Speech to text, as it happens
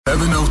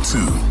702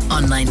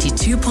 on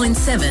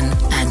 92.7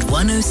 and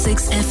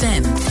 106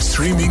 FM.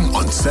 Streaming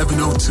on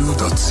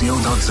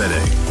 702.co.za.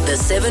 The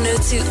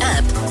 702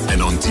 app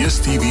And on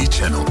DSTV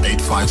channel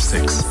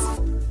 856.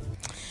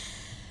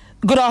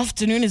 Good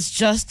afternoon. It's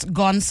just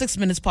gone 6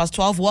 minutes past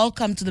 12.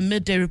 Welcome to the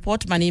Midday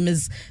Report. My name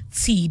is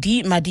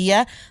TD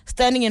Madia,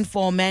 standing in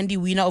for Mandy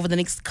Wiener over the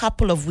next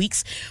couple of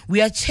weeks.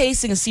 We are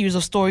chasing a series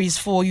of stories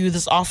for you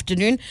this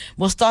afternoon.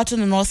 We'll start in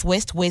the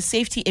Northwest, where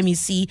Safety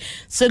MEC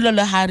Sello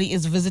Lahari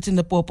is visiting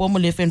the Popo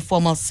Molefe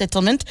informal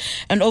settlement,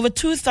 and over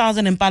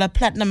 2,000 Impala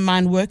Platinum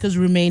mine workers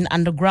remain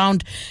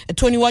underground. A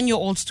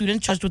 21-year-old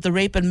student charged with the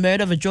rape and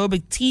murder of a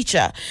Joburg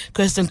teacher,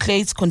 Kirsten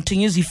Clates,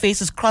 continues. He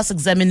faces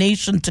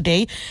cross-examination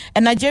today,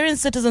 and Nigerian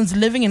citizens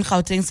living in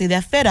Gauteng say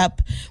they're fed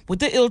up with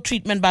the ill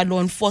treatment by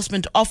law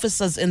enforcement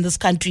officers in this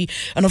country.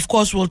 And of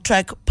course, we'll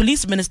track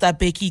Police Minister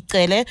Becky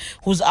Cele,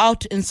 who's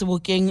out in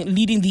Sebokeng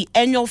leading the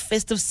annual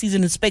festive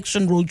season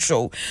inspection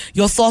roadshow.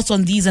 Your thoughts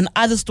on these and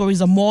other stories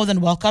are more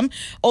than welcome.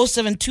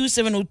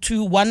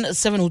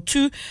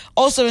 072-702-1702,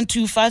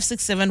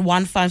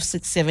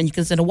 072-567-1567. You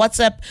can send a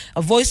WhatsApp,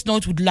 a voice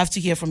note. We'd love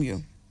to hear from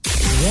you.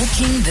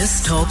 Walking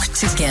this talk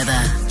together.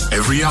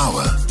 Every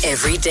hour.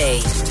 Every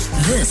day.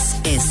 This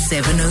is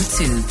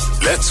 702.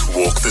 Let's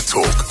walk the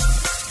talk.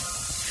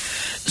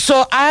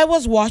 So I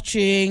was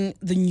watching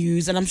the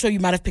news, and I'm sure you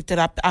might have picked it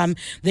up,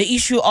 the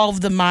issue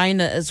of the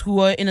miners who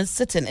were in a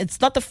sit-in.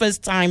 It's not the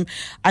first time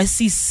I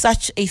see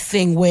such a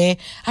thing where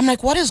I'm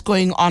like, what is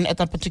going on at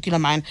that particular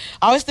mine?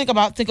 I always think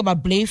about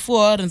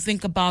Blayford and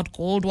think about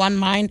Gold One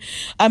Mine.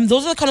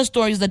 Those are the kind of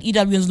stories that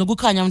EWN's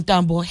Nogukanya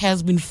Mtambo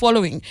has been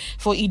following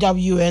for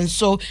EWN.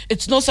 So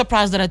it's no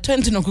surprise that I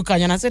turned to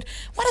Nogukanya and I said,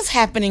 what is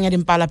happening at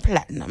Impala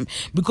Platinum?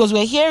 Because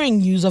we're hearing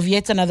news of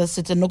yet another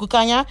sit-in.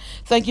 Nogukanya,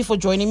 thank you for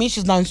joining me.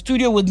 She's now in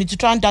studio with me to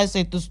try and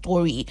dissect the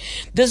story.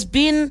 There's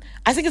been,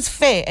 I think it's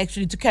fair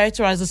actually to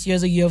characterize this year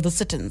as a year of the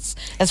sit-ins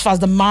as far as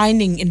the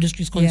mining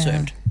industry is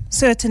concerned. Yeah.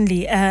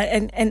 Certainly.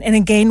 And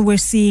again, we're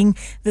seeing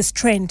this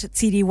trend,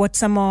 TD, what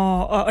some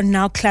are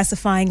now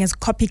classifying as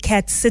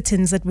copycat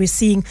sit-ins that we're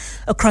seeing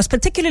across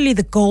particularly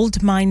the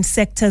gold mine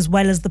sector as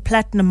well as the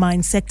platinum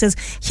mine sectors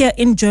here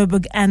in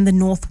Joburg and the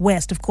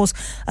Northwest. Of course,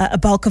 a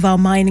bulk of our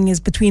mining is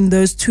between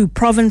those two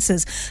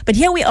provinces. But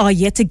here we are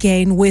yet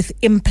again with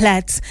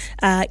Implats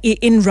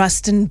in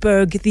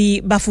Rustenburg,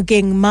 the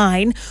Bafokeng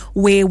mine,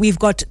 where we've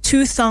got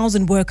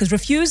 2,000 workers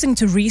refusing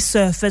to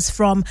resurface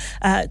from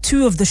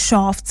two of the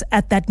shafts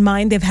at that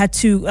mine. They've had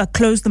to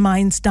close the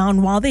mines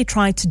down while they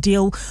try to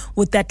deal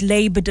with that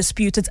labor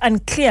dispute. It's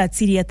unclear,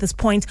 TD, at this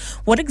point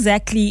what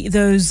exactly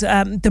those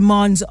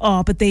demands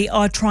are, but they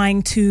are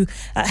trying to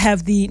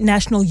have the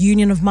National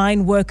Union of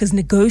Mine Workers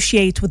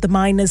negotiate with the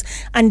miners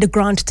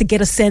underground to get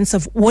a sense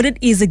of what it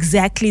is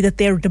exactly that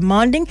they're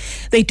demanding.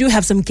 They do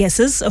have some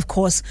guesses, of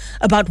course,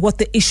 about what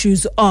the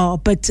issues are,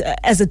 but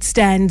as it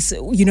stands,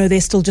 they're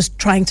still just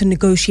trying to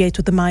negotiate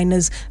with the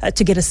miners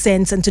to get a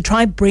sense and to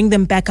try bring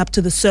them back up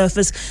to the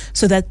surface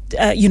so that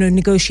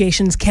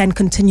negotiations can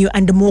continue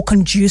under more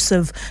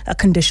conducive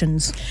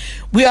conditions.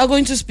 We are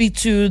going to speak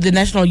to the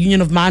National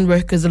Union of Mine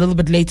Workers a little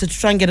bit later to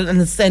try and get an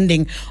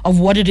understanding of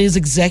what it is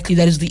exactly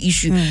that is the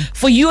issue.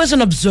 For you as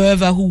an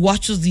observer who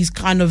watches these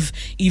kind of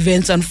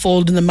events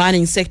unfold in the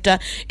mining sector,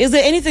 is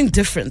there anything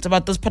different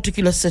about this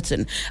particular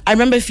sit-in? I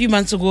remember a few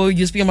months ago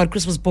you were speaking about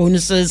Christmas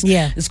bonuses.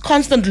 Yeah. It's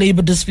constant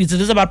labor disputes. It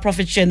is about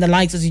profit share and the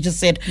likes, as you just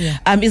said. Yeah.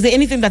 Is there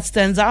anything that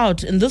stands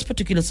out in this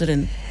particular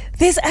sit-in?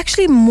 There's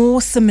actually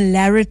more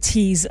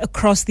similarities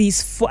across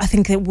these four. I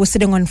think we're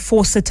sitting on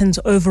 4 sit-ins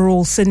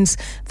overall since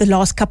the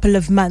last couple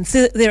of months.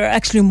 There are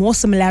actually more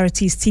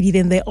similarities, TD,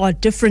 than there are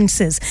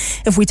differences.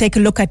 If we take a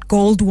look at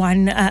Gold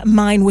One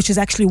Mine, which is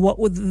actually what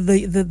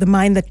the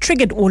mine that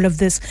triggered all of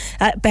this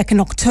back in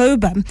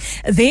October,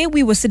 there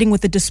we were sitting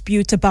with a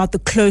dispute about the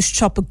closed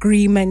shop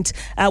agreement,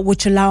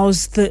 which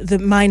allows the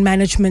mine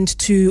management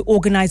to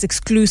organize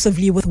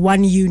exclusively with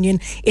one union.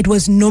 It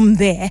was NUM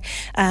there,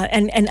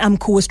 and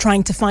AMCO was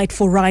trying to fight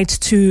for rights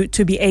to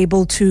be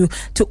able to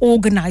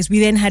organize.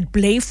 We then had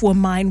Blayford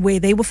Mine, where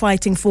they were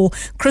fighting for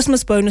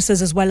Christmas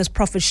bonuses as well as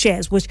profit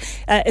shares, which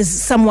is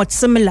somewhat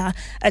similar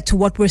to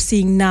what we're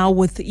seeing now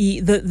with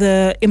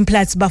the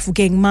Implats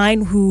Bafokeng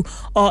Mine, who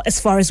are, as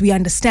far as we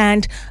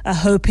understand,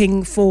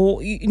 hoping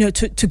for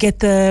to get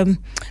the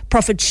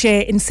profit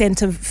share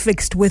incentive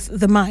fixed with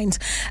the mines.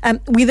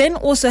 We then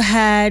also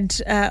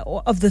had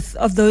of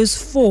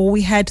those 4,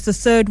 we had the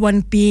third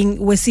one being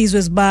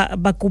Wesizwe's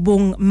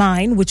Bakubung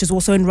Mine, which is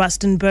also in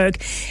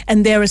Rustenburg,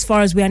 and there, as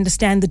far as we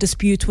understand, the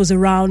dispute was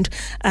around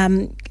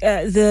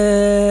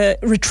the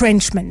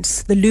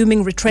retrenchments, the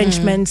looming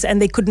retrenchments,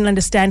 and they couldn't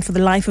understand for the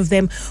life of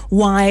them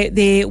why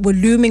there were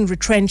looming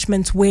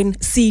retrenchments when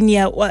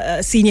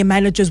senior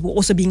managers were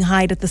also being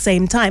hired at the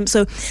same time.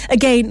 So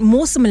again,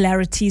 more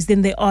similarities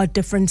than there are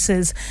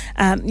differences,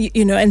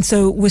 and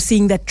so we're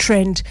seeing that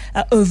trend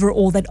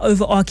overall, that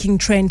overarching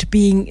trend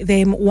being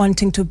them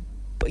wanting to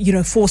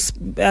force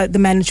the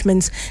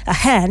management's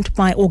hand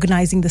by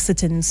organizing the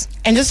sit-ins.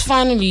 And just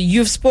finally,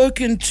 you've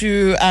spoken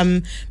to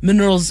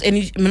Mineral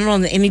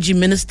and Energy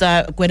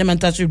Minister Gwede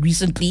Mantashe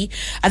recently.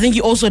 I think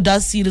he also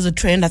does see it as a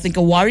trend, I think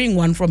a worrying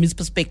one from his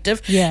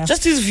perspective. Yeah.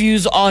 Just his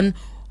views on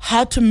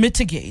how to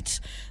mitigate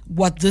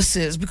what this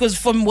is, because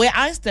from where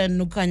I stand,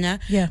 Nukanya,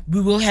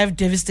 we will have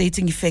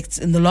devastating effects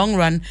in the long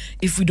run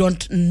if we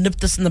don't nip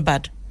this in the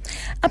bud.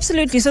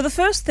 Absolutely. So the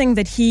first thing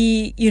that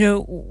he,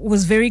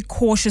 was very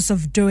cautious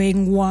of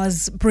doing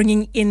was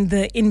bringing in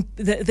the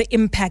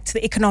impact,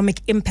 the economic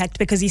impact,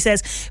 because he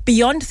says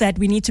beyond that,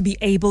 we need to be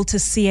able to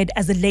see it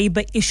as a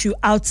labor issue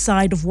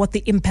outside of what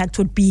the impact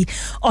would be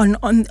on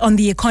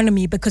the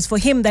economy. Because for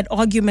him, that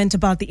argument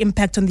about the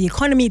impact on the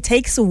economy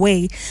takes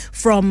away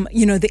from,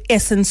 the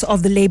essence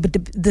of the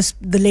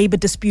labor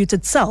dispute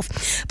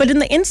itself. But in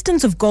the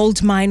instance of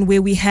Gold Mine,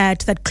 where we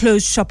had that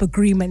closed shop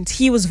agreement,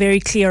 he was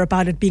very clear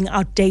about it being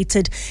outdated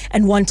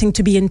and wanting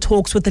to be in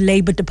talks with the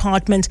Labour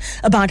Department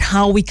about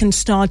how we can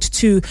start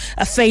to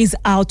phase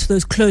out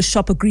those closed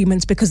shop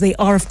agreements, because they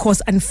are, of course,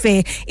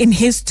 unfair in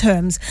his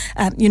terms.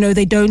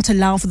 They don't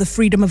allow for the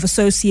freedom of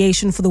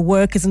association for the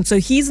workers. And so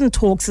he's in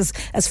talks,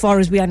 as far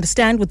as we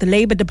understand, with the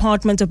Labour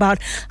Department about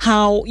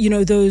how,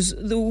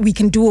 we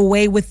can do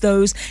away with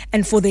those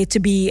and for there to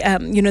be,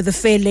 the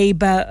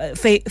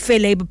fair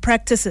labor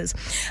practices.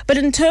 But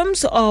in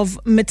terms of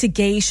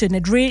mitigation,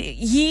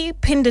 he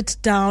pinned it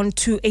down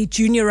to a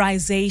juniorization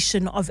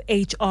of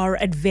HR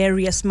at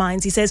various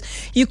mines. He says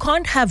you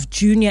can't have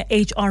junior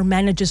HR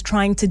managers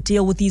trying to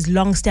deal with these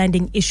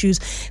long-standing issues.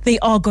 They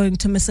are going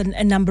to miss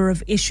a number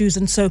of issues,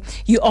 and so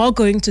you are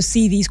going to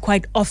see these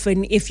quite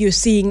often if you're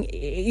seeing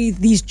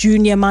these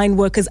junior mine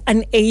workers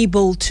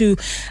unable to,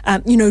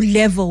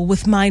 level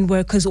with mine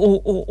workers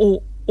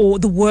or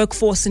the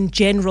workforce in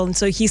general. And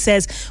so he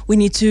says we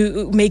need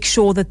to make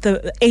sure that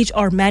the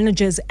HR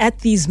managers at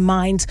these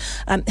mines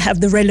have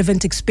the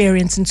relevant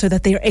experience, and so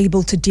that they're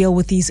able to deal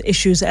with these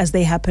issues as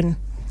they happen.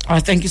 All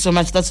right, thank you so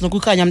much. That's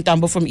Nokukanya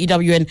Mtambo from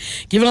EWN,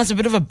 giving us a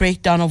bit of a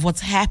breakdown of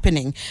what's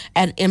happening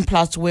at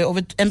Implats, where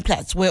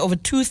over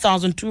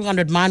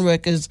 2,200 mine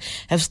workers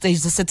have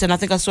staged the sit-in. I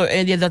think I saw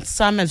earlier that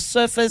some have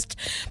surfaced,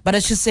 but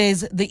as she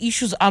says, the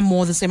issues are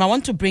more the same. I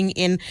want to bring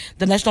in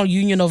the National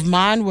Union of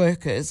Mine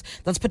Workers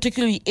that's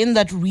particularly in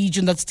that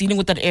region that's dealing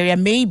with that area.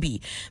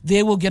 Maybe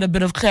they will get a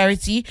bit of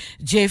clarity.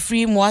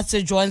 Jeffrey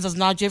Mwatse joins us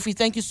now. Jeffrey,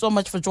 thank you so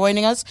much for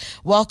joining us.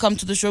 Welcome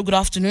to the show. Good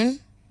afternoon.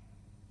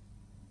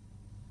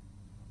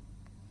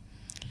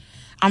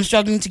 I'm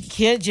struggling to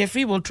hear,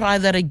 Jeffrey. We'll try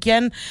that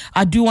again.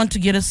 I do want to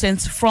get a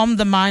sense from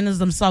the miners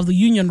themselves, the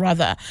union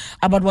rather,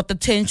 about what the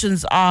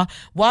tensions are.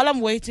 While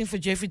I'm waiting for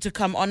Jeffrey to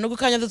come on,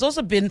 Nokukanya, there's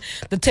also been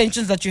the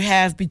tensions that you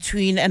have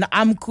between an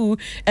AMCU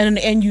and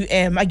an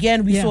NUM.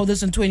 Again, we saw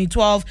this in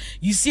 2012.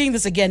 You're seeing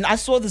this again. I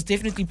saw this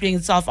definitely playing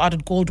itself out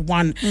at Gold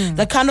One.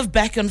 That kind of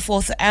back and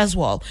forth as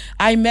well.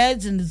 I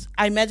imagine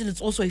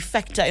it's also a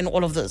factor in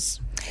all of this.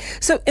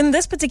 So in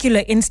this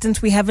particular instance,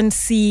 we haven't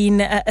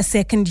seen a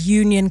second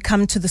union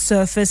come to the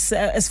surface.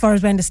 As far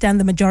as we understand,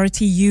 the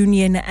majority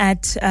union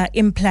at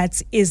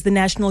Implats is the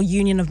National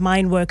Union of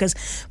Mine Workers.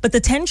 But the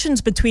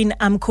tensions between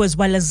AMCU as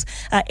well as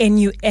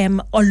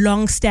NUM are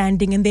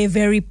long-standing and they're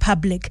very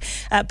public.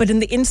 But in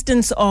the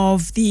instance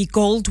of the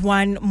Gold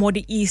One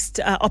Mode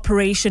East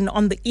operation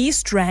on the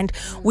East Rand,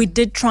 we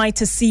did try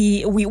to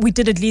see, we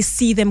did at least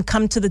see them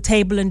come to the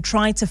table and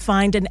try to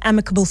find an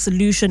amicable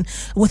solution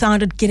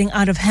without it getting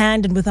out of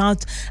hand and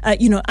without,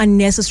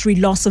 unnecessary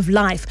loss of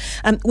life.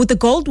 With the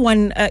Gold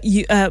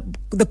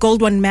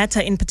One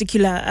matter in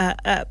particular,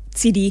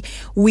 CD,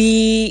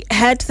 we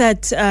had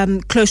that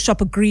closed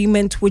shop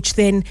agreement, which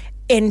then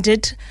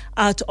ended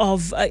out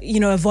of,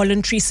 a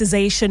voluntary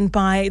cessation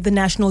by the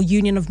National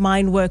Union of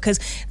Mine Workers.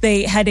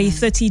 They had a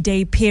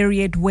 30-day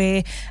period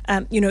where,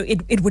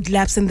 it would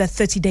lapse in that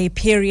 30-day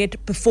period.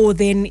 Before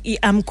then,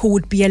 AMCU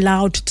would be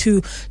allowed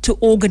to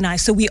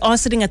organize. So we are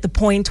sitting at the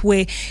point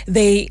where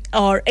they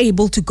are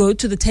able to go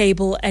to the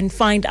table and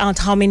find out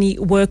how many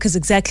workers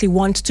exactly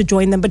want to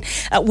join them. But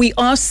we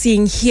are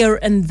seeing here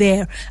and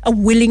there a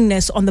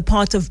willingness on the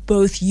part of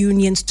both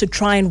unions to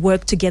try and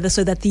work together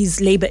so that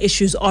these labor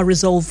issues are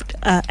resolved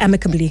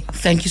amicably.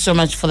 Thank you so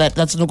much for that.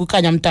 That's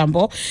Nokukanya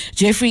Mtambo.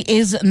 Jeffrey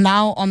is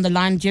now on the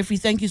line. Jeffrey,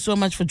 thank you so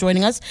much for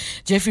joining us.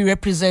 Jeffrey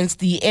represents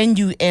the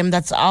NUM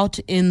that's out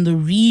in the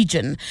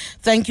region.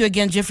 Thank you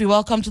again, Jeffrey.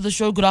 Welcome to the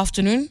show. Good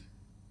afternoon.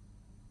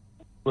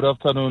 Good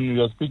afternoon.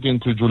 You are speaking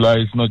to July.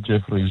 It's not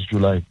Jeffrey, it's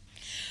July.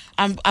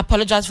 I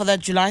apologize for that,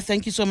 July.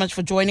 Thank you so much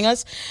for joining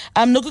us.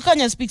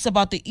 Nokukanya speaks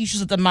about the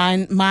issues at the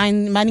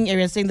mining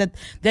area, saying that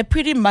they're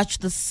pretty much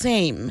the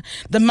same.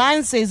 The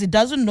mine says it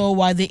doesn't know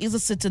why there is a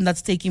sit-in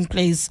that's taking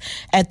place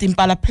at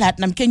Impala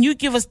Platinum. Can you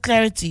give us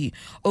clarity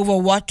over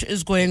what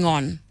is going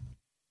on?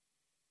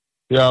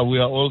 Yeah, we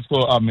are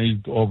also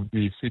amazed of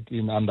the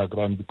sit-in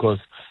underground because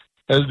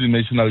as the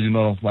National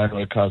Union of Mine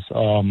Workers,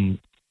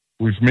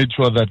 we've made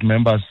sure that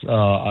members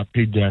are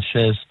paid their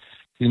shares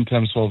in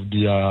terms of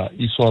the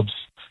ESOPs,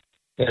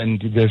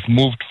 and they've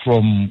moved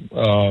from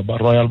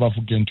Royal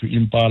Bafokeng to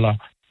Impala,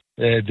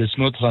 there's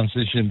no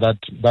transition that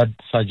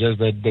suggests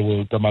that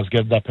they must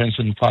get their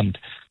pension fund.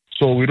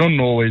 So we don't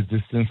know where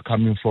this thing's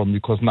coming from,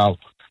 because now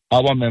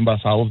our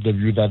members are of the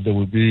view that they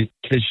will be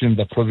cashing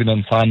the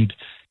Provident Fund,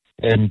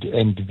 and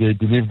they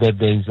believe that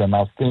there is an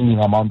outstanding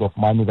amount of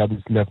money that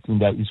is left in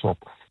their ESOP,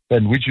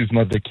 and which is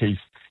not the case.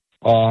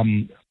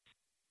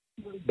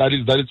 That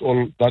is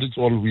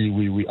all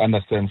we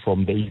understand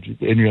from the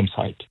NUM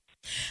side.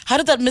 How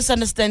did that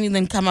misunderstanding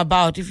then come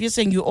about? If you're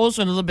saying you're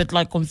also a little bit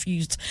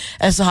confused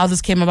as to how this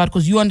came about,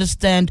 because you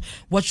understand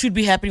what should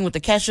be happening with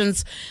the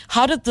cash-ins,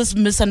 how did this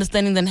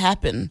misunderstanding then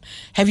happen?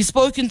 Have you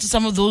spoken to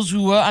some of those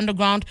who were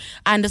underground?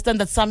 I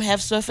understand that some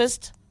have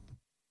surfaced.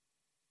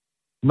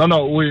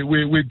 No,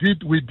 we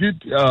did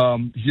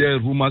hear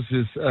rumors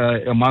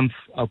a month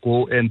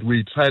ago, and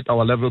we tried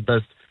our level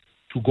best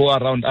to go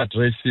around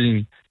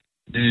addressing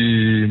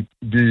the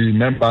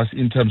members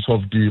in terms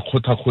of the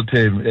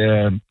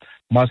Khote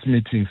mass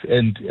meetings,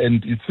 and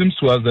it seems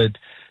to us that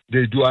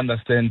they do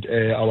understand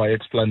our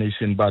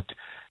explanation, but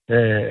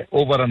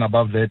over and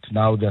above that,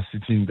 now they're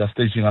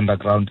staging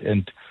underground,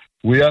 and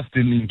we are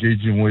still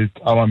engaging with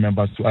our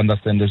members to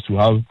understand as to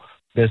how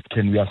best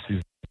can we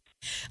assist.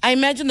 I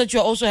imagine that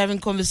you're also having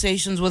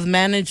conversations with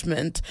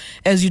management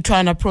as you try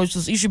and approach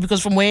this issue,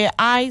 because from where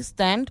I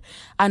stand,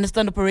 I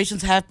understand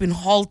operations have been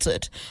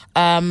halted.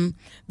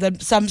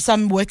 That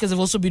some workers have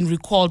also been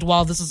recalled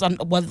while this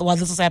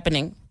is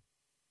happening.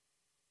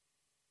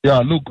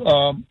 Yeah, look,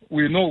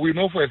 we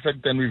know for a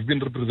fact, and we've been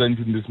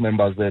representing these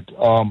members, that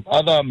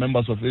other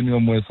members of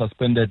NUM were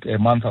suspended a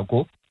month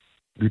ago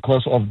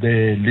because of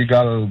the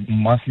legal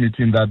mass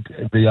meeting that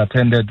they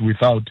attended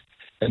without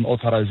an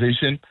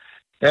authorization.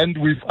 And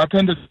we've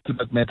attended to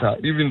that matter.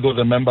 Even though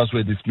the members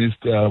were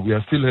dismissed, we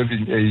are still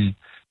having a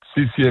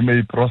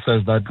CCMA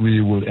process that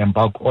we will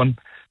embark on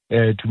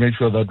to make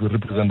sure that we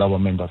represent our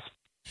members.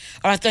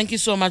 All right, thank you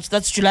so much.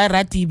 That's July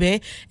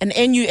Ratibe, an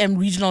NUM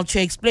regional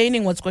chair,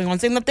 explaining what's going on,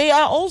 saying that they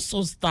are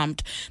also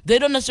stumped. They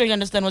don't necessarily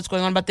understand what's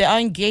going on, but they are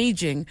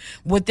engaging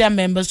with their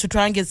members to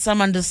try and get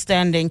some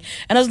understanding.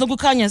 And as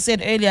Nogukanya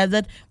said earlier,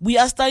 that we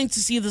are starting to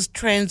see this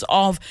trends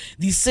of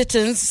these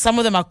sit-ins. Some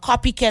of them are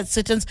copycat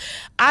sit-ins.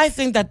 I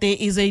think that there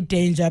is a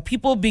danger.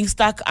 People being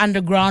stuck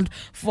underground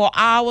for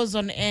hours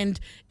on end,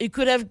 it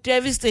could have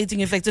devastating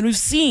effects. And we've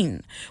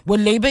seen where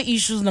labor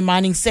issues in the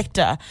mining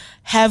sector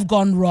have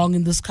gone wrong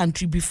in this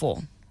country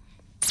before.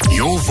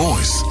 Your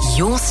voice.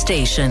 Your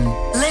station.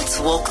 Let's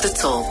walk the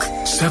talk.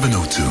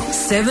 702.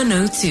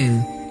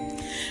 702.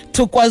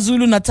 To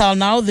KwaZulu-Natal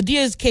now, the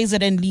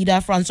DSKZN leader,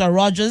 Francois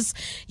Rogers,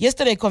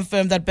 yesterday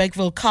confirmed that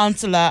Beckville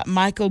councillor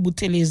Michael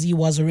Buthelezi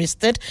was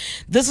arrested.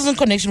 This is in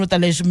connection with the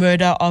alleged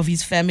murder of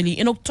his family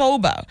in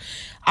October.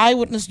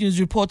 Eyewitness News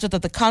reported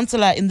that the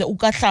councillor in the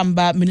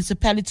Ukahlamba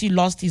municipality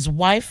lost his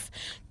wife,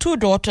 2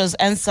 daughters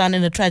and son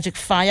in a tragic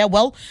fire.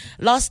 Well,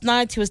 last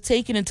night he was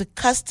taken into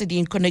custody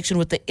in connection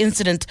with the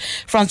incident.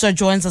 Francois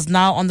joins us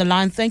now on the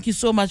line. Thank you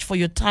so much for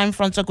your time,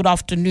 Francois. Good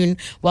afternoon.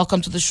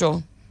 Welcome to the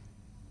show.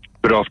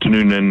 Good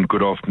afternoon, and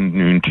good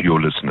afternoon to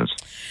your listeners.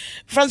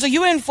 Francois,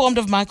 you were informed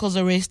of Michael's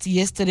arrest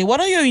yesterday.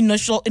 What are your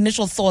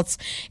initial thoughts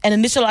and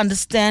initial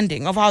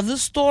understanding of how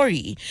this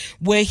story,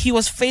 where he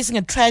was facing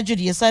a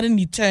tragedy, has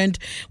suddenly turned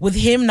with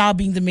him now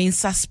being the main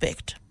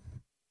suspect?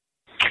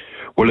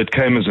 Well, it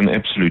came as an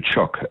absolute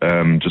shock.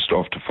 Just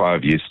after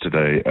 5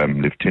 yesterday,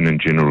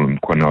 Lieutenant General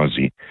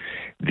Mkwanazi,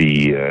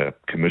 the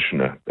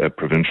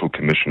provincial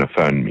commissioner,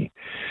 phoned me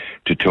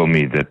to tell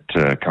me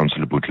that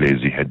Councillor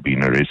Buthelezi had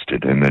been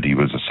arrested and that he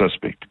was a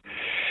suspect.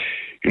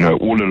 You know,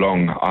 all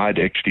along, I'd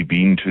actually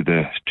been to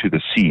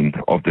the scene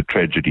of the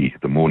tragedy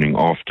the morning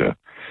after,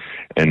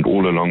 and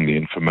all along the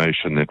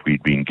information that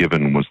we'd been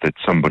given was that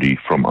somebody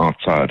from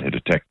outside had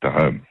attacked the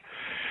home.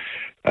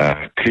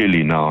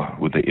 Clearly now,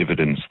 with the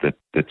evidence that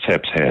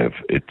SAPS have,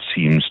 it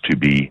seems to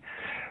be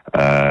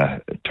a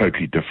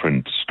totally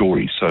different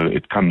story. So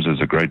it comes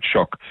as a great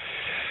shock.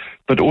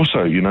 But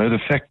also, you know, the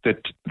fact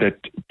that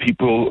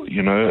people,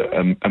 you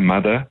know, a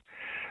mother,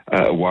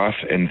 a wife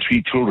and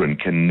 3 children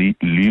can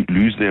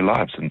lose their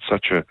lives in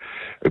such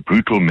a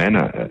brutal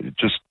manner,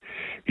 just,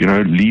 you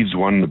know, leaves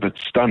one a bit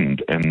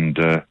stunned and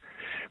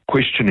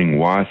questioning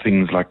why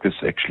things like this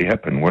actually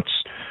happen.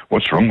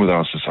 What's wrong with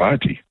our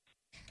society?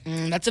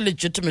 That's a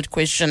legitimate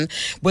question.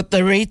 With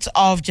the rate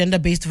of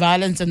gender-based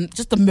violence and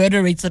just the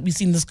murder rates that we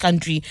see in this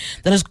country,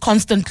 that is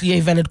constantly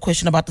a valid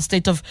question about the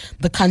state of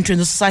the country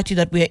and the society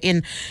that we're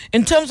in.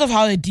 In terms of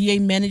how a DA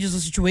manages a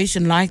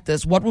situation like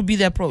this, what would be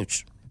the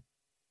approach?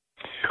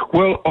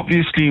 Well,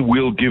 obviously,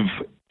 we'll give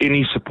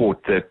any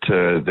support that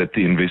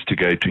the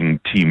investigating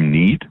team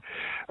need.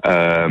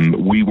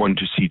 We want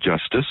to see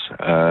justice.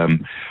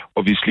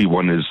 Obviously,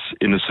 one is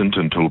innocent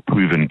until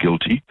proven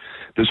guilty.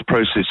 This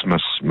process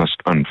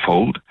must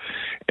unfold,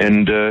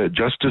 and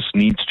justice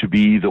needs to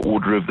be the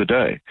order of the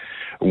day.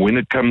 When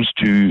it comes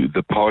to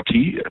the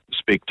party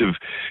perspective,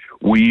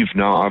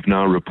 I've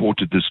now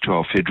reported this to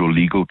our Federal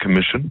Legal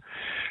Commission.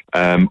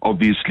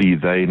 Obviously,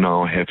 they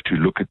now have to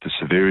look at the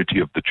severity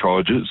of the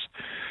charges,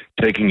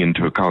 taking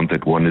into account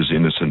that one is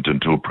innocent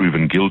until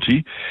proven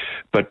guilty.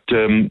 But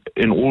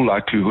in all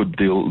likelihood,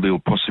 there'll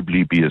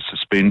possibly be a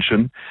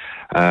suspension.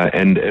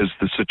 And as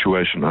the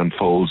situation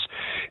unfolds,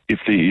 if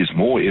there is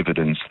more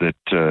evidence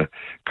that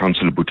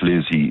Councillor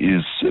Buthelezi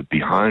is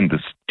behind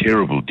this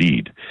terrible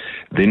deed,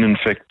 then in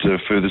fact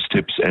further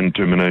steps and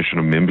termination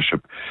of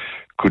membership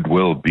could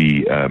well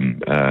be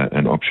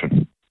an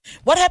option.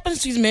 What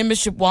happens to his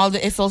membership while the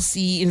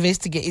FLC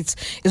investigates?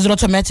 Is it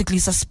automatically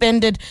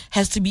suspended?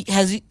 Does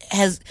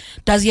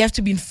he have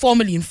to be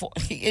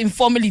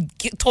informally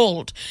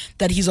told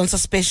that he's on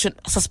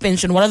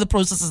suspension? What are the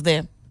processes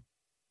there?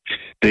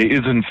 There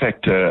is, in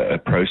fact, a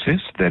process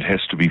that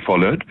has to be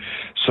followed.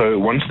 So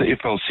once the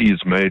FLC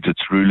has made its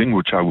ruling,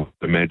 which I would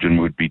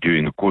imagine would be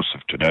during the course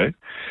of today,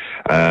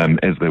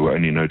 as they were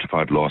only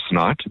notified last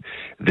night,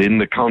 then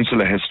the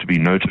councillor has to be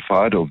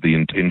notified of the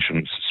intention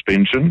of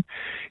suspension.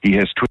 He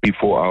has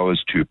 24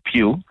 hours to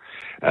appeal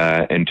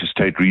and to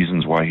state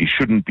reasons why he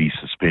shouldn't be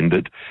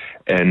suspended.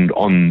 And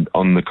on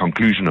the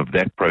conclusion of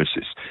that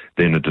process,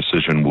 then a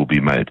decision will be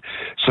made.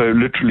 So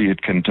literally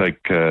it can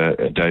take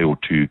a day or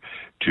two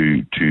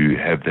to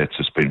have that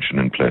suspension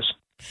in place.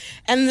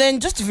 And then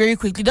just very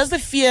quickly, does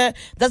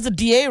the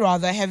DA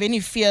rather have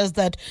any fears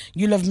that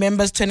you'll have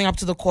members turning up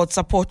to the court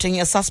supporting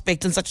a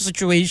suspect in such a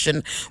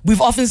situation?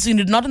 We've often seen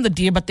it, not in the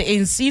DA, but the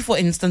ANC, for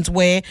instance,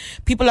 where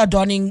people are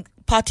donning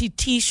party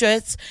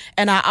T-shirts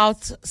and are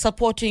out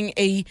supporting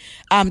a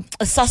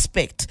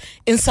suspect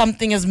in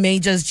something as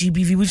major as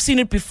GBV. We've seen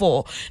it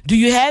before. Do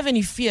you have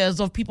any fears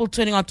of people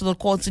turning out to the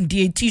courts in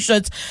DA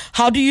T-shirts?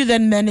 How do you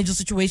then manage a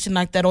situation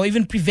like that, or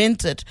even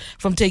prevent it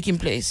from taking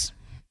place?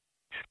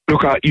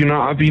 Look, I've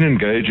been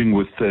engaging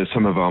with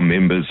some of our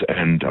members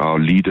and our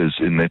leaders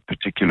in that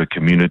particular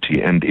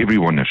community, and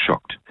everyone is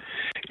shocked.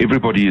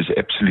 Everybody is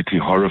absolutely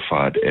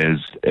horrified as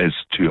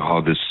to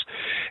how this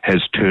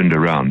has turned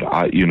around.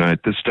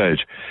 At this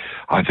stage,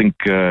 I think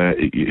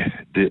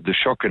the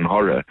shock and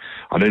horror,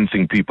 I don't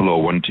think people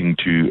are wanting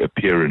to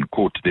appear in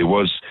court. There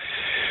was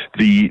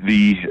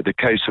the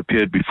case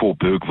appeared before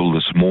Bergville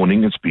this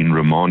morning. It's been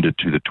remanded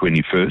to the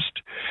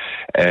 21st.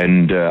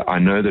 And I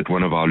know that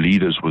one of our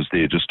leaders was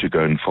there just to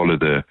go and follow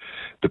the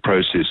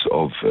process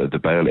of the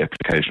bail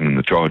application and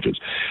the charges.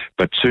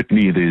 But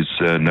certainly there's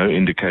no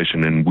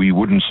indication, and we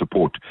wouldn't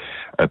support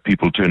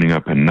people turning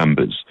up in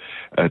numbers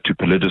to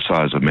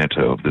politicize a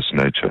matter of this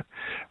nature.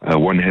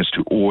 One has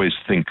to always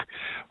think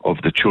of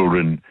the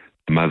children,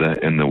 the mother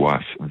and the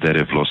wife that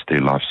have lost their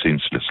life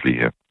senselessly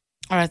here.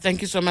 All right,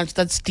 thank you so much.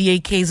 That's DA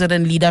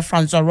KZN leader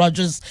Francois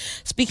Rogers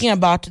speaking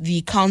about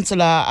the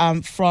councillor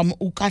from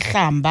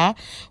Ukahlamba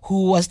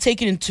who was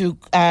taken into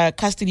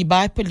custody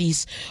by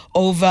police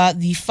over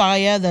the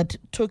fire that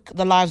took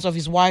the lives of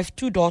his wife,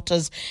 2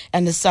 daughters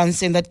and a son,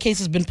 saying that case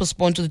has been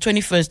postponed to the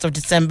 21st of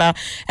December,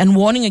 and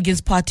warning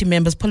against party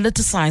members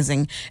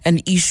politicizing an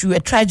issue, a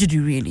tragedy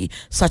really,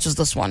 such as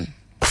this one.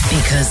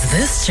 Because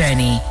this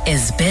journey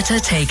is better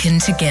taken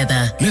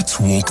together. Let's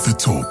walk the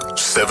talk.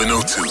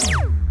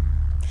 702.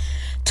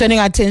 Turning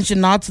our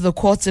attention now to the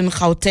courts in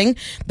Gauteng.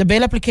 The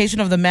bail application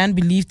of the man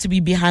believed to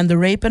be behind the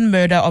rape and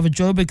murder of a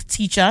Joburg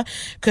teacher,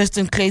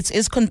 Kirsten Clates,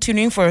 is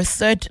continuing for a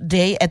third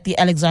day at the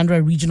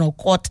Alexandra Regional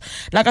Court.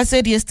 Like I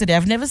said yesterday,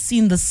 I've never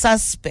seen the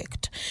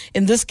suspect,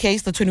 in this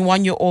case the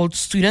 21-year-old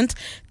student,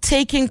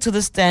 taking to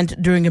the stand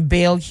during a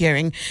bail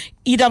hearing.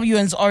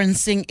 EWN's Oren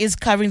Singh is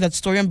covering that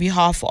story on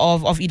behalf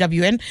of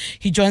EWN.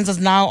 He joins us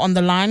now on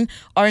the line.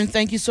 Oren,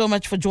 thank you so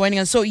much for joining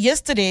us. So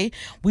yesterday,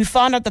 we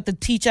found out that the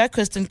teacher,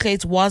 Kirsten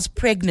Clates, was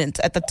pregnant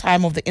at the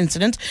time of the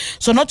incident.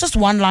 So not just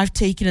one life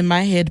taken in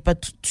my head,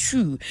 but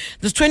 2.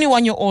 This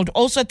 21-year-old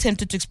also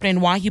attempted to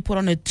explain why he put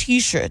on a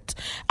T-shirt,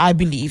 I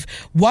believe.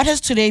 What has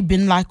today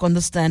been like on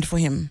the stand for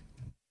him?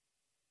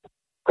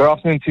 Good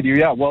afternoon to you.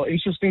 Yeah, well,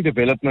 interesting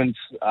developments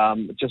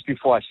just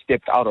before I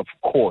stepped out of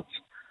court.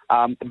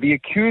 The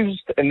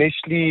accused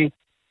initially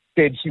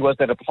said he was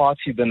at a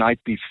party the night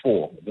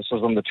before. This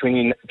was on the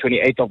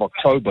 28th of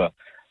October.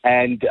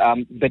 And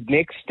the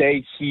next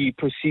day, he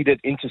proceeded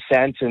into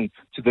Sandton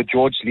to the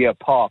George Lear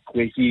Park,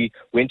 where he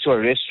went to a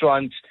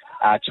restaurant,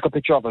 took a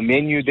picture of a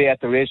menu there at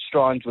the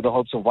restaurant with the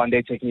hopes of one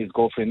day taking his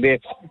girlfriend there,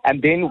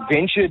 and then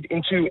ventured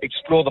into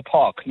explore the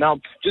park. Now,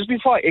 just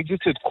before I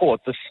exited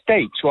court, the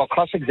state, who are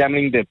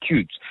cross-examining the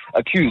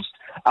accused,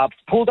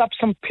 pulled up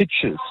some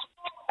pictures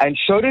and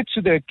showed it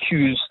to the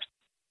accused,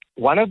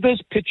 one of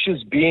those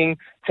pictures being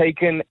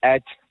taken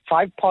at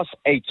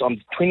 8:05 on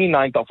the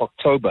 29th of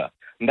October.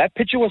 And that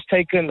picture was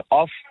taken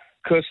of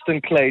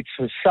Kirsten Clates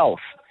herself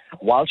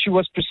while she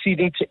was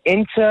proceeding to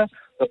enter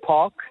the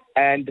park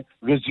and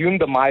resume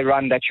the My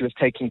Run that she was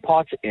taking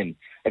part in.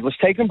 It was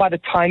taken by the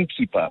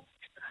timekeeper.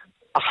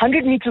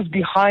 100 meters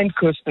behind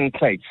Kirsten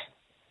Clates,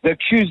 the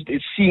accused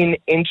is seen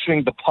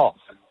entering the park.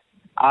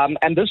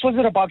 And this was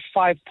at about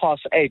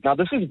 8:05. Now,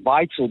 this is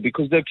vital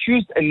because the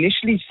accused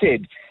initially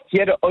said he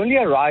had only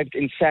arrived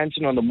in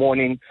Sandton on the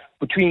morning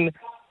between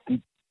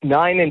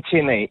 9 and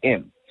 10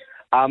 a.m.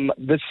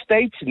 The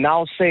state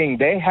now saying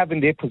they have in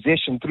their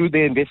possession, through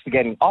their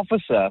investigating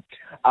officer,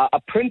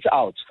 a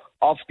printout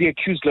of the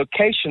accused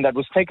location that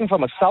was taken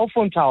from a cell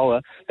phone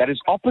tower that is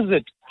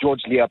opposite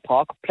George Lear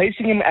Park,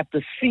 placing him at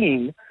the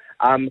scene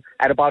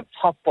at about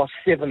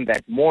 7:30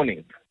 that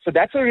morning. So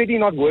that's already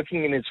not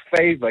working in his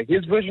favor.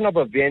 His version of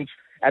events,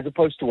 as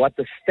opposed to what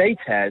the state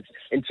has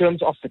in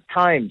terms of the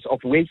times of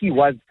where he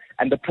was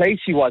and the place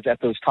he was at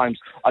those times,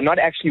 are not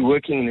actually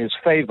working in his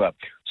favor.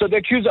 So the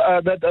accused,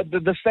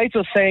 the state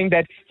are saying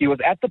that he was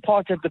at the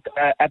park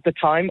at the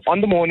time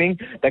on the morning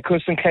that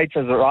Kirsten Cates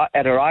had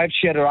arrived.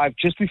 She had arrived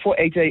just before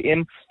 8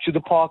 a.m. to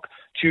the park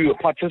to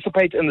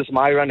participate in this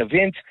My Run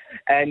event,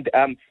 and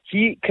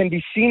he can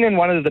be seen in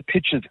one of the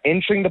pictures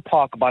entering the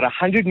park about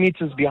 100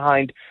 meters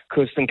behind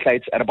Kirsten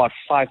Cates at about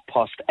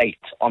 8:05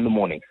 on the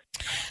morning.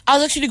 I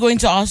was actually going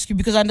to ask you,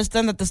 because I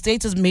understand that the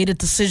state has made a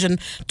decision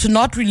to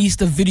not release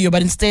the video,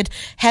 but instead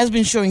has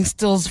been showing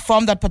stills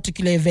from that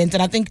particular event.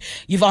 And I think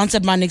you've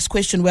answered my next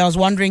question, where I was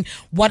wondering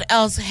what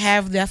else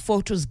have their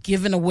photos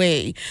given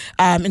away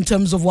in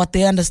terms of what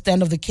they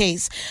understand of the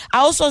case. I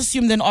also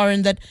assume then,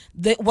 Oren, that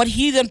what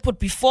he then put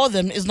before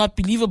them is not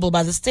believable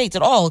by the state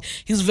at all.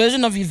 His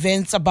version of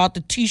events about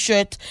the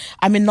T-shirt,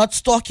 not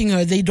stalking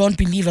her, they don't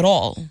believe at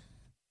all.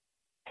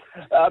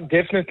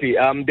 Definitely.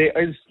 There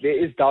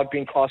is doubt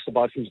being cast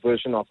about his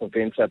version of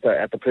events at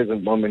the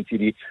present moment,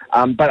 TD.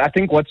 But I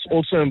think what's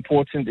also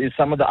important is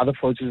some of the other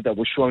photos that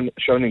were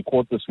shown in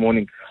court this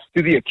morning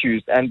to the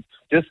accused. And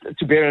just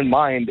to bear in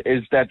mind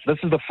is that this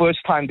is the first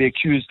time the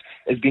accused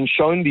has been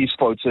shown these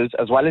photos,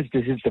 as well as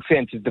his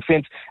defense. His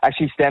defense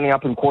actually standing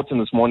up in court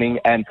this morning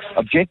and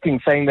objecting,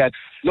 saying that,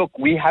 look,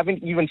 we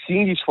haven't even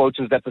seen these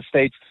photos that the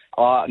state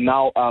are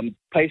now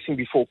placing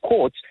before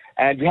court,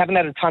 and we haven't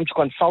had a time to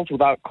consult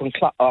with our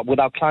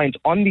client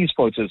on these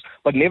photos.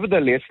 But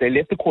nevertheless, they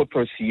let the court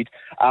proceed.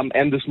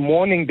 And this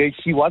morning,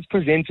 he was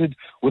presented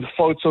with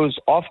photos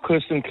of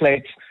Kirsten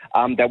Cates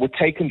that were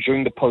taken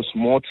during the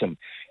post-mortem.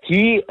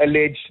 He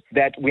alleged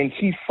that when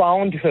he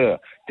found her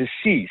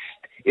deceased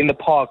in the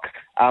park,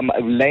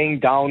 laying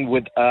down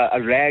with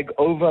a rag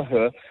over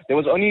her, there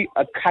was only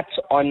a cut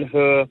on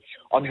her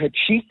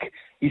cheek.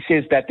 He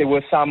says that there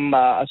were some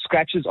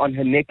scratches on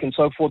her neck and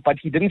so forth, but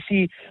he didn't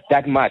see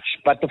that much.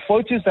 But the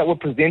photos that were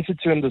presented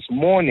to him this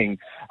morning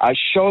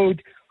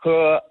showed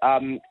her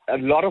a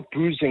lot of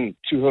bruising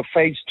to her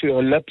face, to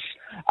her lips,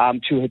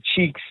 to her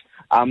cheeks,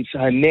 to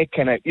her neck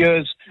and her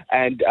ears.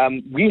 And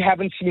we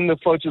haven't seen the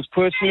photos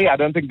personally. I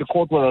don't think the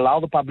court will allow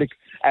the public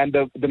and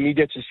the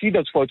media to see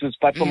those photos.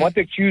 But from what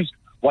the accused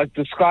was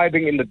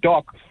describing in the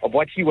dock of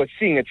what he was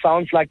seeing, it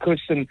sounds like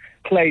Kirsten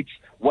Cates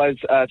was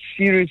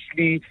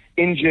seriously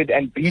injured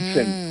and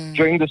beaten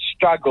during the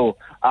struggle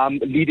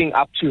leading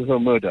up to her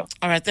murder.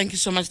 All right, thank you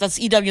so much. That's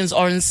EWN's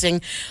Oren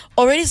Singh.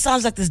 Already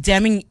sounds like there's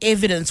damning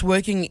evidence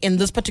working in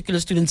this particular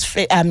student's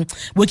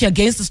working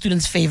against the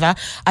student's favor.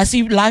 I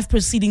see live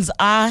proceedings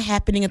are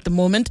happening at the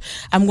moment.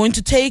 I'm going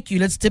to take you,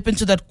 let's dip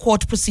into that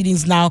court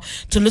proceedings now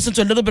to listen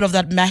to a little bit of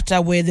that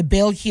matter where the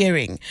bail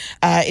hearing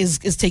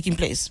is taking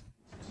place.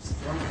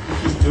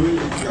 If you're doing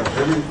it, we are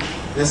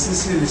very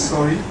sincerely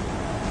sorry.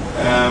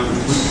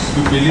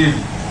 We believe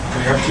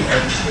we have to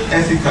act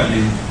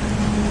ethically,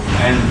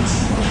 and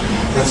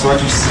that's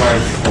what we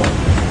strive for.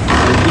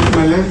 And if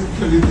my left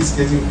colleague is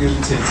getting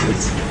irritated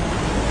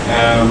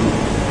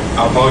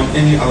about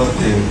any other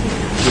thing,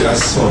 we are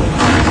sorry.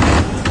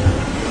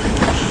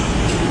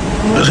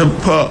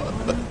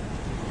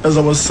 As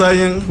I was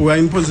saying, we are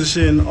in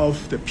position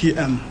of the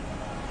PM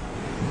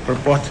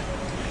report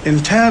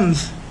in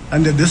terms,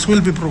 and this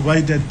will be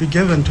provided, be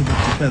given to the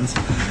defense.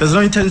 There's no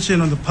intention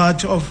on the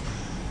part of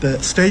the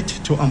state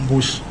to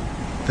ambush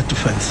the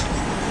defense.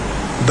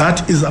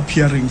 That is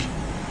appearing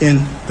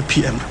in the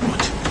PM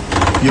report.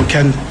 You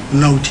can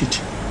note it.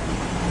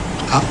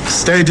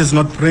 State is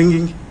not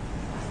bringing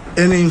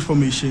any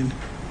information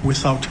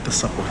without the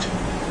support.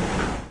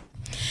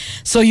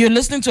 So you're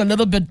listening to a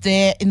little bit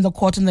there in the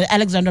court, in the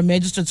Alexandra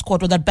Magistrates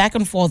Court, where that back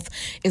and forth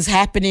is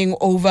happening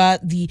over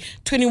the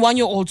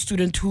 21-year-old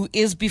student who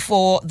is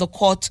before the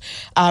court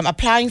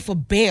applying for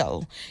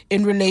bail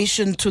in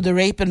relation to the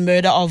rape and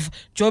murder of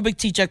Joburg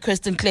teacher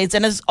Kirsten Cates.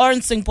 And as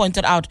Oren Singh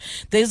pointed out,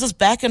 there's this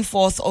back and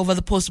forth over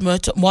the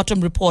post-mortem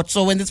report.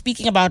 So when they're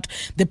speaking about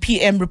the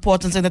PM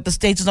report and saying that the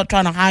state is not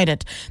trying to hide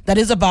it, that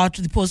is about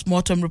the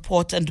post-mortem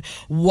report and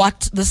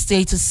what the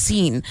state has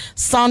seen,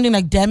 sounding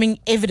like damning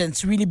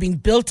evidence really being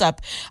built up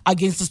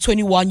against this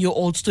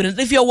 21-year-old student.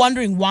 If you're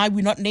wondering why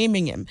we're not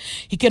naming him,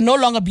 he can no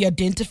longer be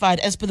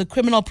identified as per the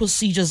Criminal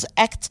Procedures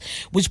Act,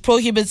 which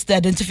prohibits the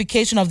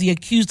identification of the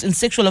accused in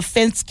sexual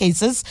offense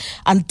cases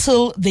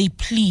until they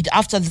plead,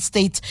 after the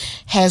state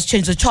has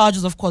changed the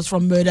charges, of course,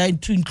 from murder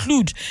to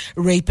include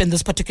rape in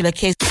this particular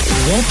case.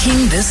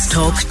 Walking this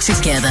talk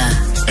together.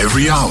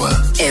 Every hour.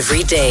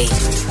 Every day.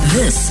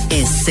 This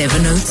is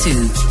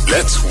 702.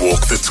 Let's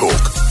walk the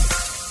talk.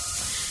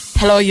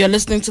 Hello, you're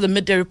listening to the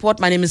Midday Report.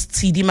 My name is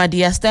TD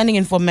Madia, standing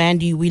in for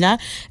Mandy Wiener.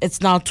 It's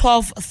now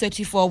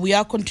 12:34. We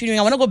are continuing.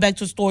 I want to go back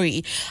to a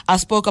story I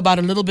spoke about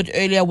a little bit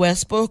earlier, where I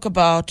spoke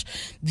about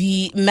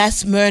the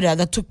mass murder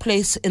that took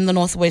place in the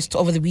Northwest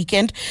over the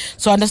weekend.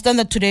 So I understand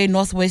that today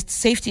Northwest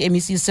Safety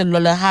MEC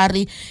Sello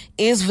Hari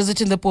is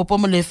visiting the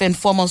Popomolefe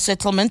informal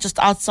settlement just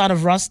outside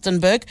of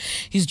Rustenburg.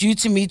 He's due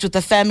to meet with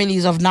the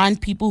families of 9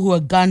 people who were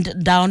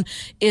gunned down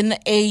in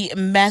a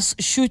mass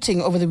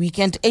shooting over the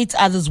weekend. 8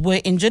 others were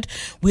injured.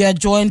 We are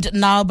joined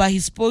now by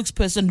his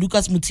spokesperson,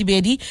 Lucas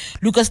Mutibedi.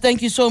 Lucas,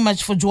 thank you so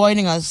much for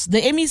joining us.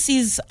 The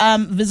MEC's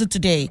visit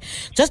today,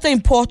 just the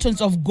importance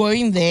of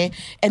going there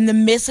and the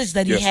message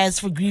that he has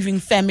for grieving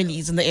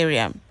families in the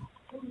area.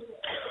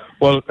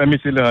 Well,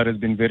 MEC Lehar has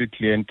been very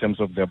clear in terms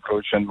of the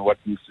approach and what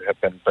needs to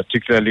happen,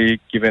 particularly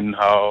given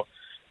how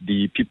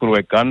the people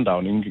were gunned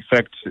down. In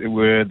fact,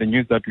 the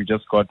news that we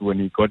just got when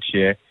we got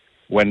here,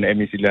 when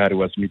MEC Lehar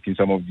was meeting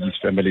some of these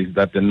families,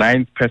 that the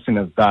 9th person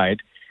has died.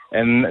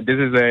 And this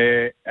is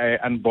a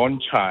unborn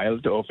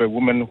child of a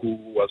woman who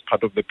was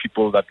part of the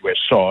people that were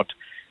shot.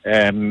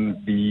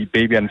 The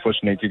baby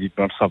unfortunately did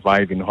not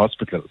survive in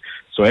hospital.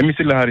 So MEC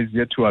Lehar is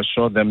here to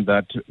assure them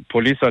that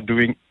police are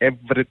doing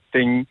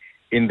everything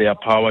in their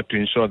power to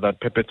ensure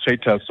that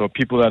perpetrators or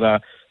people that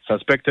are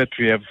suspected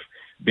to have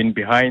been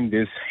behind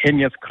this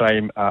heinous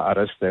crime are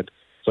arrested.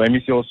 So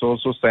MEC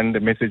also sent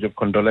a message of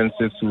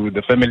condolences to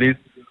the families,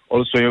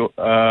 also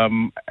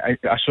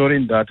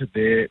assuring that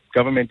the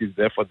government is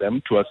there for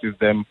them to assist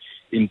them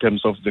in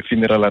terms of the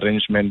funeral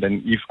arrangement,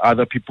 and if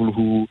other people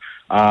who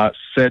are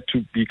said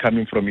to be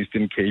coming from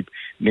Eastern Cape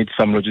need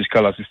some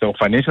logistical assistance or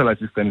financial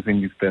assistance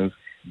in this sense,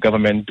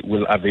 government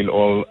will avail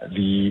all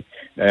the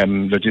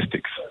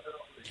logistics.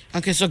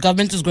 Okay, so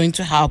government is going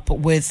to help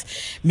with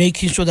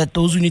making sure that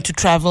those who need to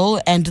travel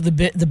and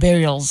the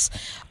burials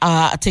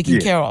are taken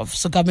care of.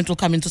 So government will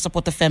come in to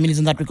support the families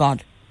in that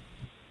regard.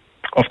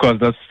 Of course,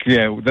 that's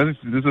clear. This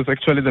is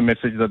actually the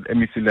message that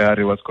MEC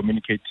Lehari was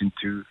communicating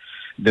to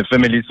the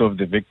families of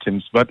the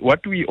victims. But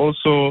what we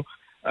also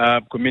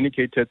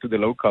communicated to the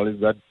local is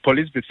that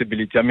police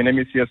visibility. I mean,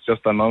 MEC has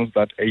just announced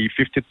that a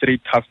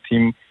 53 task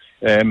team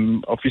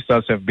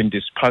officers have been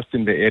dispersed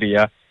in the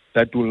area.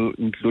 That will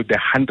include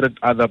 100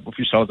 other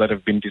officials that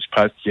have been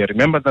dispersed here.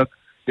 Remember that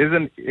there's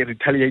a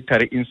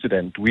retaliatory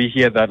incident. We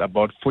hear that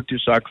about 40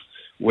 sharks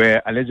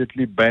were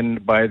allegedly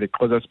banned by the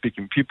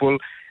Xhosa-speaking people,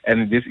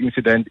 and this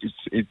incident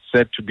is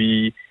said to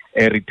be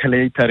a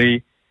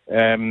retaliatory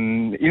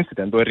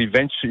incident or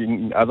revenge,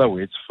 in other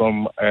words,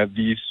 from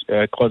these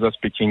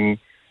Xhosa-speaking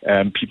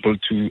people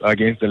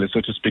against the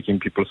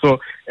Lesotho-speaking people. So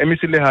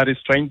MEC Lehar is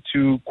trying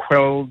to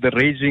quell the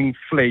raging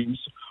flames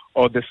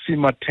or the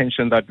simmer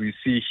tension that we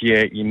see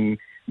here in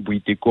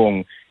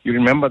Boitekong. You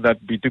remember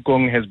that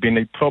Boitekong has been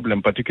a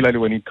problem, particularly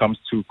when it comes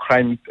to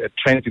crime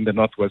trends in the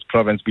Northwest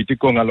Province.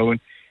 Boitekong alone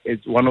is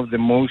one of the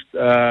most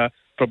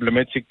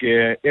problematic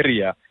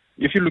area.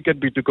 If you look at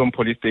Boitekong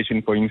Police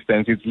Station, for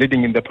instance, it's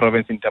leading in the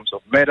province in terms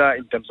of murder,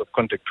 in terms of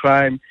contact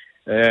crime,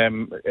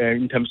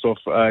 in terms of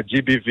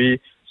GBV.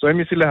 So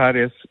MEC Lehar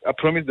has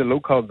promised the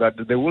locals that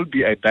there will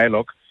be a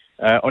dialogue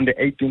on the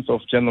 18th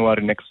of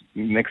January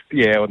next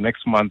year, or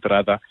next month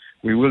rather.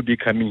 We will be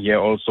coming here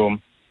also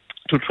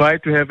to try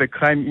to have a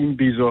crime in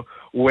Bizo,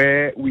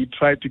 where we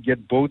try to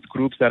get both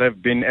groups that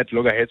have been at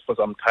loggerheads for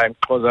some time,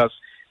 Xhosas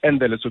and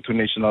the Lesotho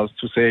Nationals,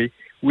 to say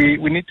we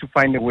need to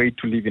find a way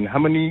to live in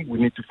harmony. We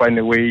need to find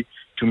a way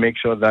to make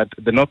sure that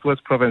the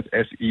Northwest Province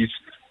as is,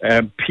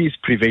 peace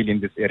prevail in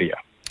this area.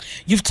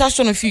 You've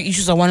touched on a few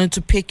issues I wanted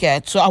to pick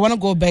at. So I want to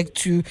go back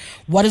to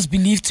what is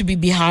believed to be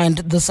behind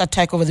this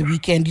attack over the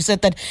weekend. You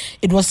said that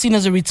it was seen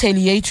as a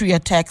retaliatory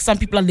attack. Some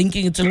people are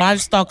linking it to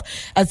livestock.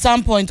 At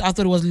some point, I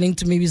thought it was linked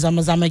to maybe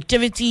Zamazama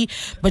activity,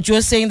 but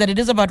you're saying that it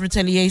is about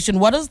retaliation.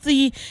 What does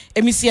the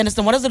MEC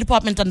understand? What does the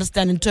department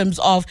understand in terms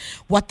of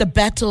what the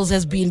battles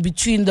has been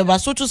between the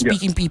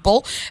Basotho-speaking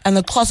people and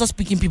the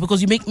Xhosa-speaking people?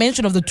 Because you make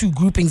mention of the two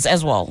groupings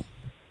as well.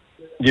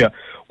 Yeah.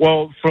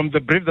 Well, from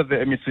the brief that the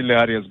MEC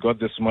Lehari has got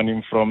this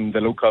morning from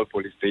the local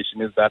police station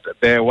is that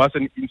there was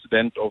an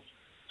incident of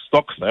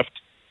stock theft,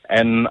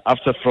 and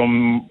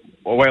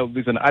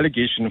there's an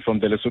allegation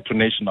from the Lesotho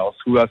Nationals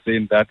who are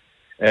saying that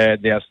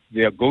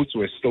their goats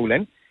were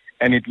stolen,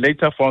 and it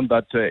later found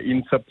that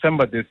in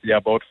September this year,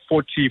 about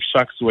 40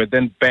 sharks were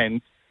then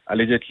banned,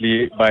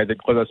 allegedly by the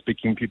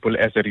Xhosa-speaking people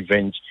as a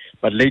revenge.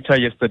 But later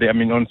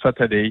on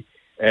Saturday,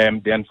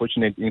 the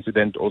unfortunate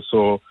incident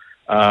also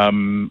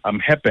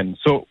happened.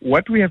 So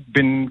what we have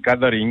been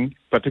gathering,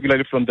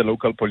 particularly from the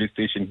local police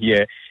station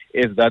here,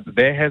 is that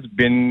there has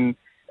been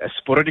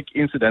sporadic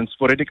incidents,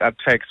 sporadic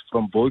attacks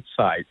from both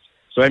sides.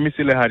 So MEC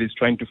Lehar is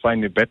trying to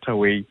find a better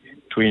way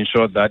to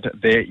ensure that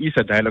there is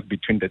a dialogue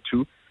between the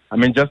two. I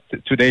mean, just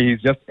today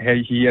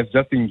he has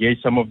just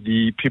engaged some of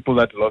the people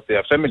that lost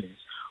their families,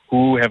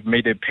 who have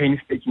made a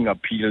painstaking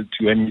appeal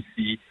to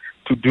MEC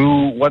to do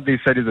what they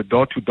said is a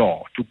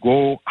door-to-door, to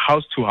go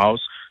house to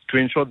house, to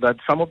ensure that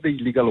some of the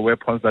illegal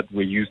weapons that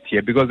were used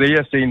here, because they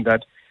are saying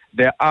that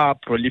there are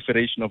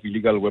proliferation of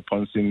illegal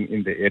weapons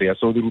in the area.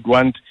 So they would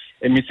want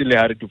MEC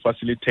Lehari to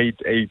facilitate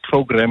a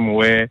program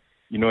where,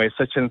 a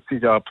search and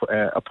seizure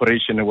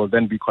operation will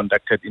then be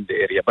conducted in the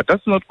area. But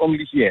that's not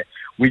only here.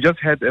 We just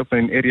had of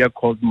an area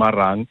called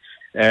Marang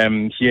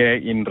here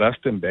in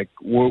Rustenburg,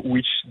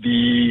 which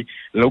the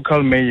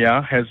local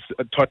mayor has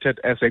touted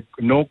as a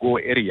no-go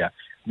area.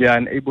 They are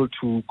unable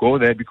to go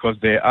there because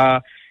there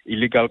are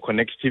illegal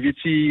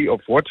connectivity of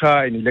water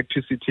and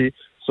electricity.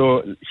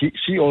 So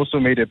she also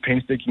made a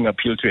painstaking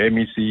appeal to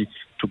MEC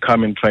to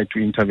come and try to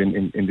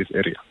intervene in this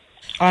area.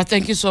 All right,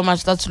 thank you so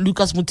much. That's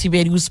Lucas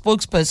Mutiberi, who's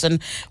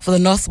spokesperson for the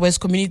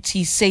Northwest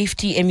Community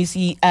Safety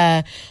MEC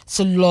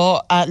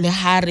Sello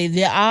Lehari.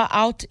 They are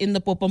out in the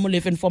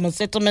Popomolef informal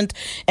settlement,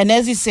 and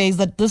as he says,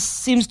 that this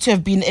seems to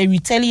have been a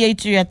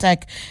retaliatory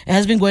attack. It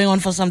has been going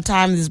on for some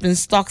time. There's been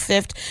stock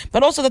theft,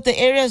 but also that the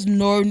area is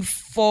known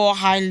for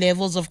high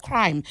levels of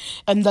crime,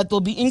 and that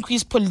there'll be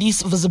increased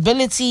police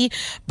visibility,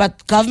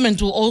 but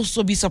government will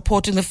also be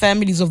supporting the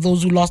families of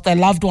those who lost their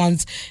loved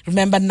ones.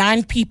 Remember,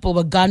 9 people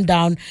were gunned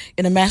down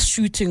in a mass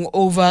shooting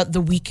over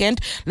the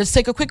weekend. Let's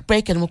take a quick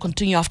break and we'll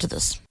continue after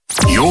this.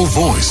 Your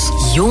voice.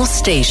 Your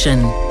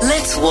station.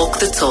 Let's walk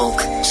the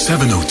talk.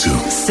 702.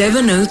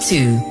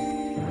 702.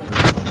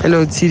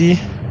 Hello, TD.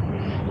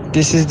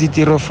 This is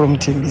Ditiro from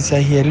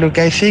Tembisa here. Look,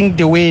 I think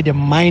the way the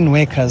mine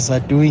workers are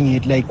doing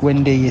it, like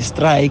when they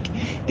strike,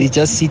 they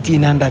just sit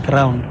in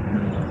underground,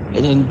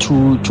 and then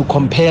to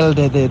compel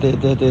the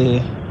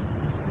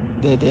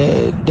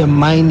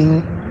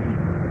mining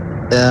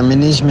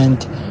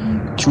management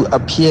to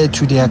appear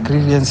to their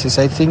grievances.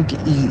 I think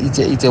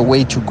it's a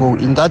way to go.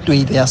 In that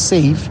way, they are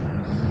safe.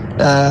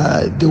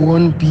 There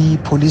won't be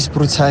police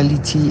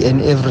brutality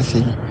and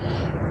everything,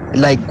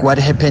 like what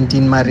happened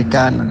in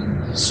Marikana.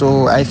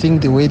 So I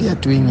think the way they are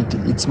doing it,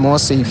 it's more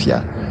safe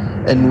here,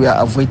 and we are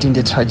avoiding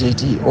the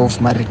tragedy of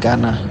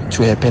Marikana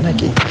to happen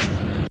again.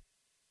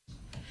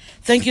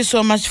 Thank you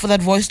so much for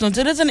that voice note.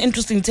 It is an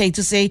interesting take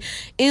to say,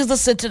 are the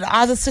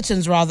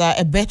sit-ins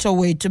a better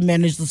way to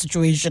manage the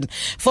situation?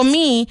 For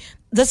me,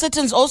 the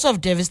sit-ins also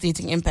have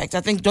devastating impact. I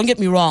think, don't get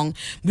me wrong,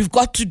 we've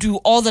got to do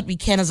all that we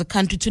can as a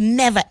country to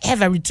never,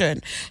 ever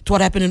return to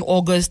what happened in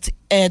August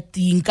at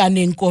the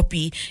Nkane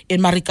Nkopi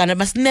in Marikana. It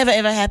must never,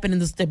 ever happen in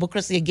this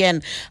democracy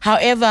again.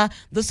 However,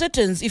 the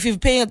sit-ins, if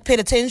you've paid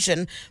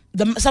attention,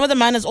 some of the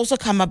miners also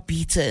come up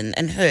beaten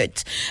and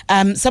hurt.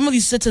 Some of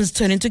these sit-ins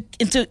turn into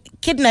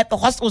kidnap,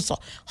 also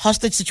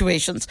hostage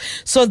situations.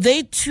 So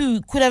they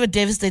too could have a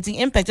devastating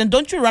impact. And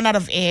don't you run out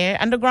of air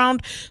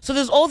underground? So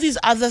there's all these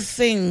other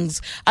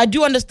things. I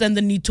do understand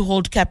the need to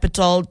hold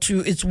capital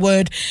to its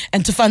word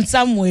and to find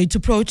some way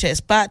to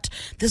protest, but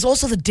there's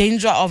also the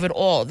danger of it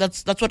all.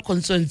 That's what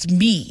concerns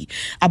me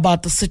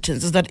about the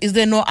sit-ins, is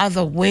there no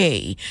other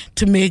way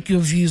to make your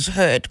views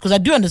heard? Because I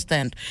do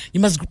understand you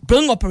must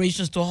bring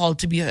operations to a halt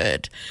to be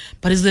heard,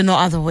 but is there no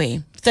other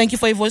way? Thank you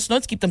for your voice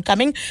notes. Keep them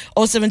coming.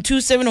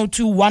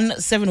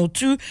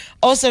 072-702-1702,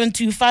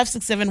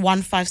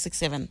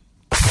 072-567-1567.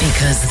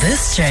 Because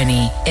this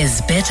journey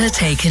is better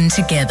taken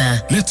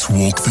together. Let's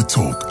walk the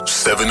talk.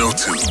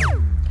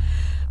 702.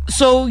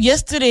 So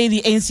yesterday,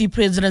 the ANC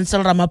President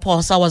Cyril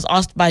Ramaphosa was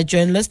asked by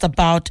journalists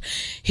about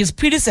his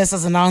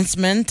predecessor's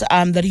announcement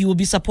that he will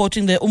be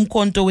supporting the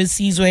Umkhonto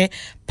weSizwe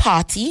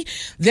party.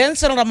 Then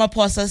Cyril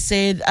Ramaphosa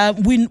said,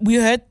 we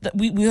heard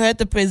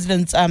the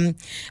president's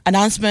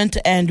announcement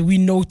and we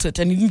noted,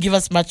 and he didn't give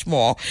us much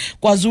more.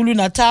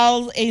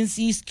 KwaZulu-Natal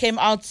ANC came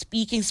out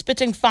speaking,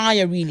 spitting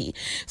fire really,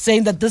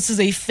 saying that this is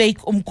a fake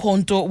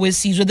Umkhonto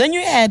weSizwe. Then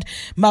you had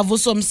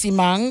Mavuso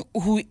Msimang,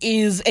 who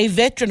is a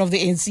veteran of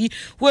the ANC,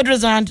 who had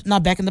resigned, now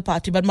back in the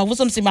party. But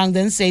Mavuso Msimang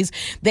then says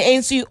the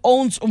ANC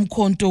owns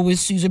Umkhonto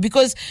weSizwe,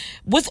 because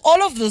with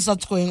all of this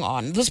that's going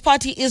on, this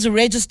party is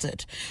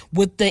registered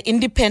with the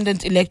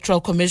Independent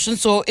Electoral Commission,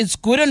 so it's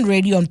good and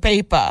ready on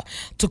paper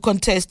to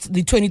contest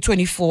the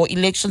 2024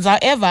 elections.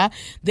 However,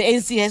 the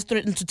ANC has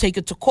threatened to take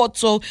it to court,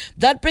 so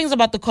that brings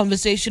about the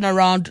conversation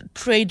around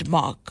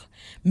trademark.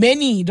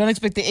 Many don't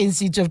expect the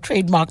ANC to have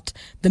trademarked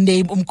the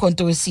name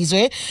Umkhonto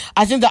weSizwe.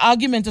 I think the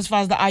argument as far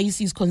as the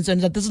IEC is concerned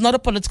is that this is not a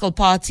political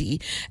party,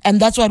 and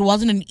that's why it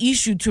wasn't an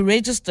issue to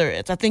register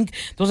it. I think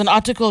there was an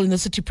article in the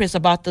City Press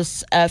about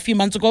this a few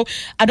months ago.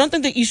 I don't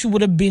think the issue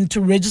would have been to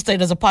register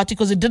it as a party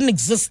because it didn't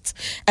exist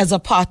as a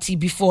party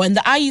before. And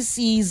the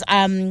IEC's,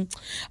 I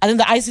think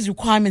the IEC's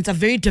requirements are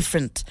very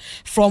different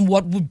from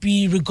what would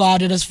be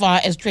regarded as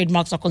far as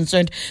trademarks are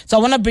concerned. So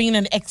I want to bring in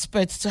an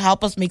expert to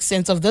help us make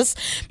sense of this.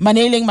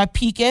 Maneleng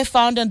Mapike,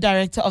 founder and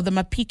director of the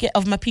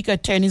Mapike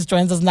Attorneys,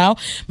 joins us now.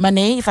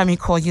 Mane, if I may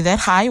call you that.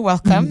 Hi,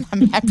 welcome.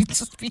 I'm happy to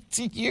speak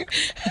to you.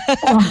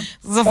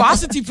 The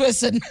varsity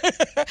person.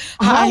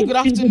 Hi, good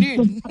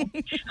afternoon.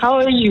 How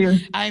are you?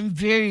 I'm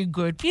very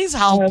good. Please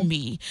help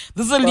me.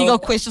 This is a legal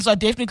question, so I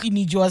definitely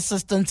need your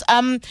assistance.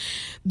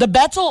 The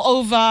battle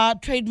over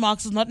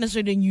trademarks is not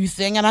necessarily a new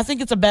thing, and I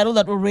think it's a battle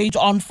that will rage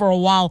on for a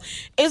while.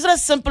 Is it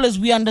as simple as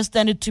we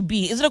understand it to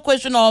be? Is it a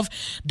question of,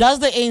 does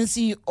the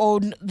ANC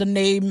own the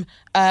name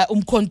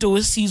Umkhonto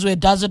weSizwe,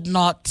 does it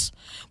not?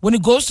 When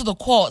it goes to the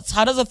courts,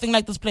 how does a thing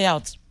like this play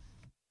out?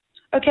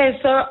 Okay,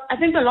 so I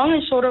think the long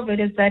and short of it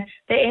is that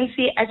the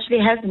ANC actually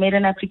has made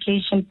an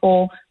application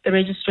for the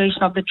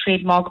registration of the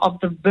trademark of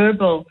the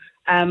verbal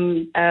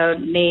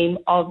name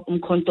of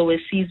Umkhonto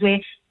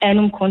Wesizwe and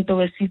Umkhonto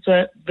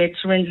Wesizwe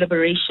Veteran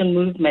Liberation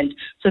Movement.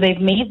 So they've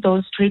made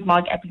those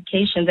trademark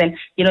applications, and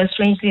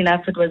strangely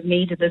enough, it was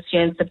made this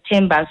year in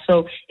September.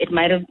 So it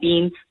might have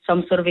been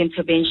some sort of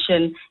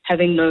intervention,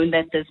 having known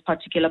that this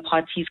particular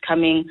party is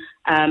coming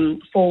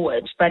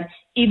forward. But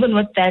even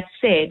with that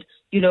said,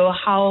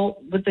 how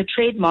with the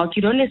trademark,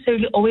 you don't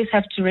necessarily always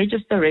have to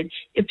register it.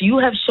 If you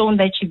have shown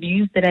that you've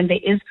used it and there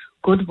is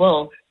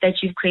goodwill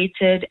that you've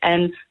created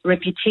and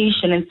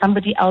reputation, and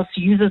somebody else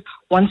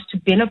wants to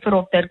benefit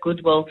off that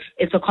goodwill,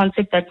 it's a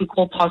concept that we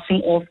call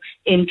passing off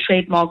in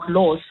trademark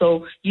law.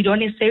 So you don't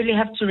necessarily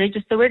have to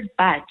register it,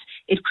 but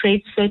it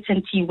creates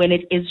certainty when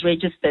it is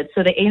registered.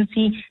 So the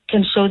ANC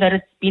can show that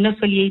it's been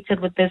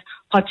affiliated with this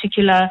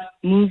particular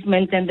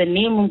movement and the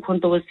name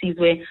Umkhonto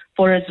Wesizwe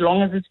for as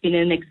long as it's been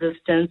in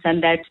existence,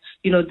 and that,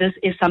 this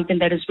is something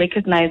that is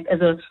recognized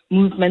as a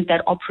movement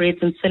that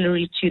operates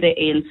ancillary to the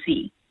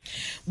ANC.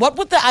 What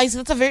would the IEC,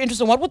 that's a very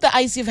interesting, what would the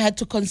IEC have had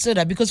to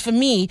consider? Because for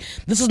me,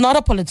 this is not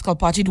a political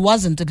party. It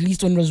wasn't, at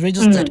least when it was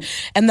registered.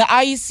 And the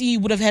IEC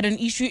would have had an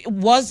issue,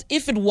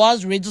 if it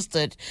was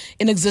registered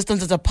in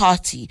existence as a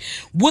party.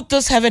 Would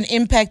this have an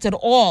impact at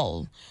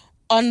all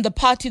on the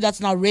party that's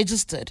now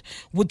registered?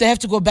 Would they have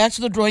to go back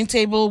to the drawing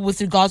table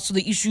with regards to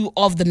the issue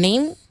of the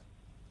name?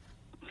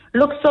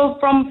 Look, so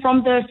from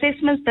the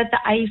assessments that the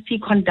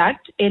IEC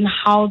conduct in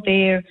how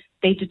they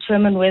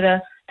determine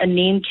whether a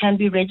name can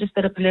be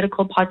registered, a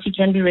political party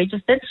can be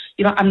registered.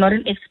 I'm not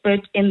an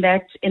expert in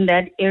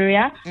that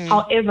area.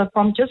 However,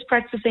 from just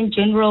practicing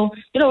general,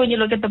 when you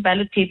look at the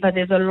ballot paper,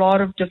 there's a lot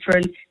of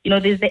different,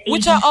 there's the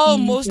which are all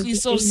mostly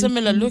so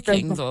similar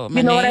looking, though.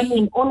 You know what I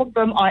mean? All of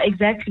them are,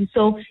 exactly.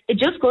 So it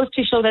just goes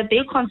to show that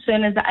their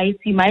concern as the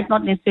IEC might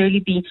not necessarily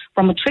be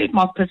from a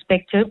trademark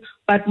perspective,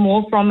 but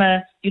more from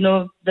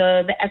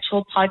the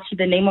actual party,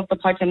 the name of the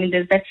party. I mean,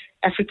 there's that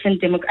I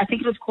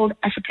think it was called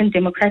African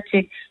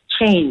Democratic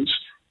Change.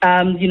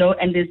 And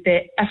there's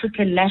the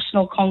African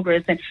National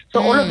Congress. And so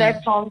all of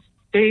that sounds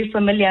very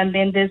familiar. And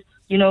then there's,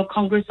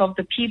 Congress of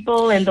the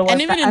People and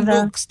even in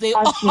looks, they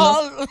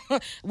all,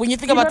 when you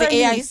think about the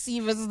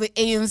AIC versus the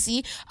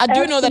ANC, I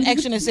do know that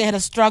Action SA had a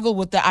struggle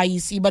with the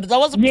IEC, but that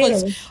was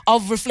because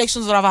of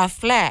reflections of our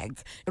flag.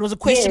 It was a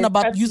question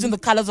about using the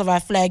colors of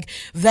our flag.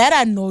 That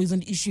I know is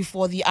an issue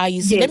for the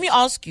IEC. Let me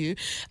ask you,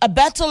 a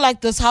battle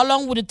like this, how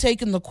long would it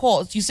take in the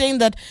courts? You're saying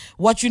that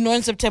what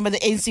in September, the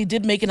ANC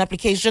did make an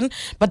application,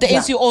 but the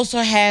ANC also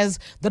has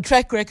the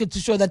track record to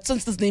show that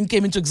since this name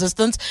came into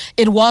existence,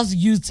 it was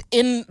used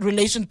in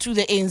relation to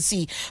the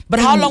ANC. But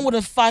how long would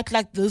a fight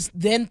like this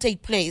then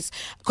take place?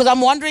 Because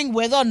I'm wondering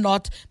whether or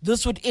not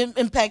this would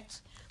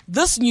impact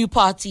this new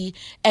party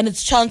and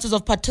its chances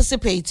of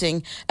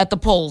participating at the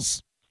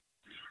polls.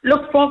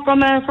 Look,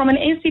 from an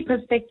ANC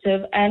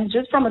perspective and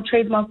just from a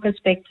trademark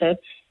perspective,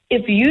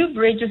 if you've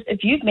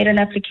made an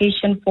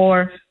application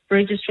for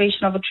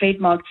registration of a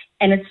trademark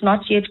and it's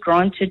not yet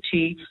granted to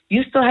you,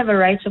 you still have a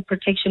right of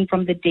protection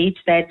from the date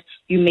that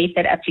you made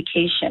that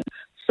application.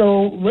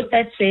 So with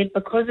that said,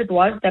 because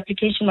the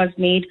application was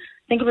made,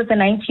 I think it was the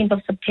 19th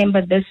of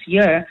September this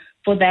year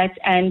for that,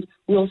 and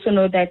we also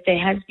know that there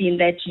has been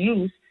that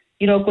use,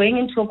 going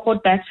into a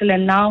court battle,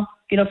 and now,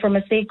 from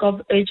a sake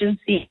of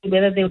urgency,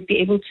 whether they would be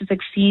able to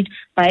succeed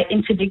by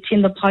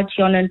interdicting the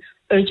party on an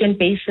urgent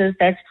basis,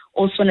 that's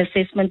also an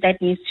assessment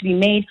that needs to be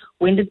made.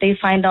 When did they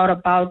find out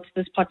about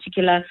this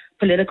particular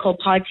political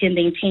party and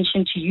the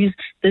intention to use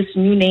this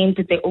new name?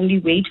 Did they only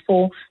wait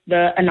for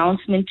the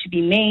announcement to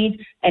be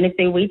made? And if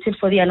they waited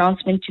for the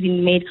announcement to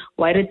be made,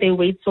 why did they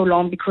wait so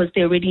long? Because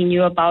they already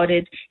knew about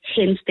it.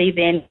 Hence, they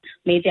then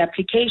made the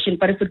application.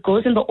 But if it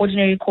goes in the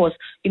ordinary course,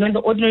 in the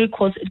ordinary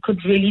course, it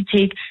could really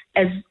take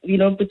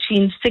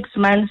between 6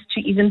 months to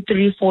even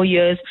 3-4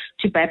 years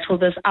to battle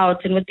this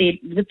out. And with the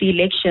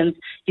elections,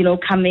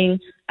 coming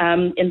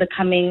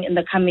in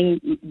the coming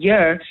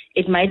year,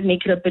 it might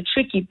make it a bit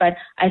tricky. But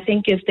I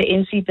think if the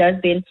NC does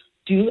then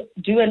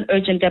do an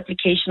urgent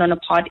application on a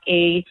Part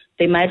A,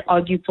 they might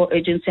argue for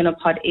urgency on a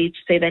Part A to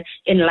say that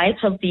in light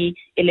of the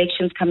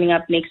elections coming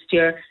up next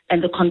year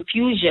and the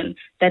confusion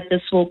that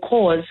this will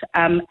cause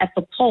at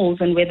the polls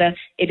and whether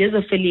it is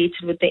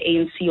affiliated with the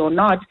ANC or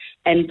not,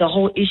 and the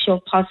whole issue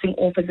of passing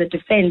off as a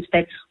defense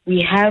that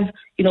we have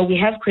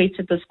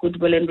created this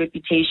goodwill and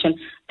reputation,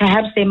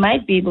 perhaps they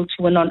might be able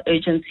to win on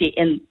urgency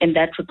in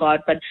that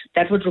regard, but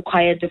that would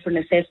require a different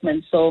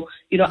assessment. So,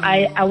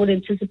 I would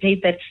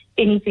anticipate that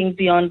anything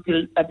beyond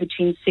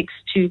between 6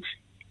 to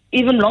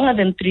even longer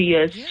than 3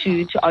 years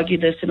to argue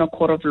this in a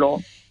court of law.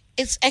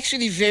 it's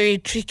actually very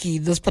tricky,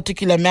 this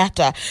particular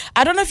matter.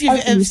 I don't know if you've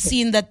ever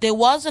seen that there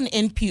was an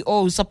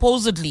NPO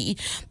supposedly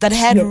that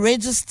had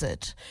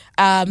registered,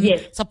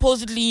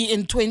 supposedly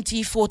in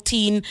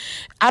 2014.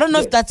 I don't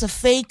know if that's a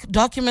fake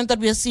document that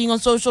we are seeing on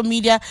social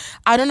media.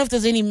 I don't know if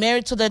there's any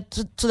merit to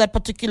that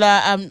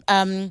particular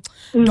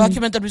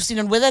document that we've seen,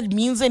 and whether it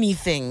means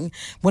anything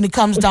when it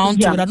comes down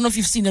to it. I don't know if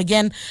you've seen.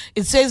 Again,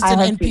 it says it's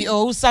an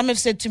NPO. Some have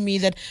said to me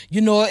that,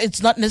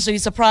 it's not necessarily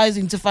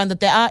surprising to find that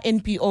there are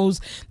NPOs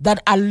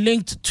that are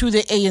linked to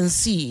the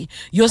ANC.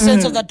 Your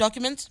sense of that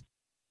document?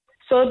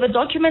 So the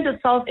document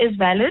itself is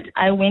valid.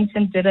 I went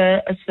and did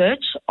a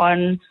search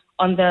on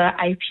the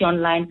IP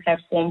Online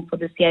platform for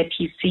the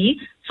CIPC.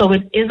 So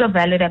it is a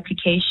valid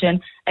application,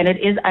 and it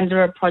is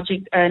under a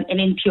project, an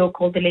NPO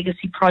called the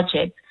Legacy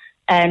Project.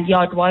 And the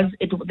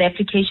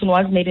application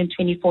was made in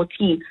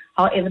 2014.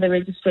 However, the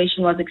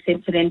registration was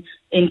accepted in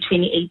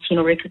 2018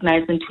 or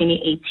recognized in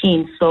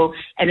 2018. So,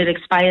 and it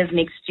expires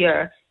next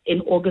year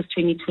in August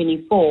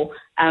 2024,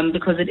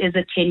 because it is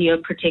a 10-year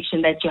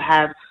protection that you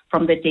have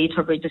from the date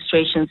of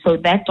registration. So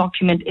that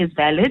document is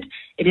valid.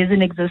 It is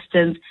in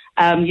existence.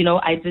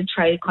 I did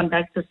try to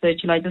conduct a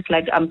search. I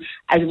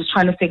was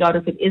trying to figure out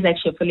if it is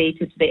actually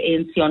affiliated to the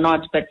ANC or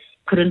not, but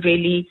couldn't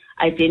really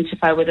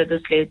identify whether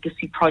this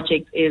Legacy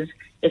Project is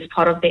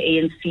part of the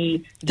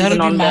ANC. That'll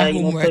be my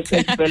homework.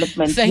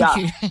 Development. Thank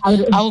you.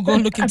 I will go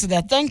look into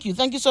that. Thank you.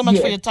 Thank you so much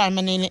for your time,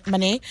 Mane.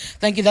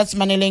 Thank you. That's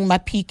Maneleng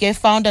Mapike,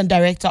 founder and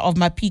director of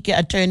Mapike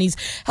Attorneys,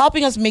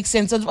 helping us make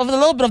sense of a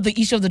little bit of the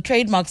issue of the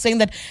trademark, saying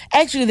that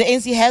actually the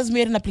ANC has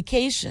made an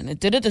application. It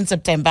did it in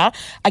September.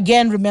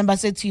 Again, remember I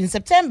said to you in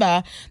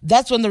September,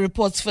 that's when the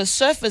reports first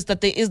surfaced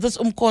that there is this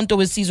Umkhonto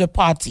weSizwe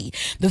party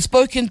that's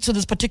spoken to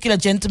this particular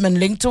gentleman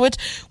linked to it,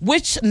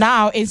 which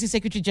now ANC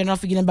Secretary General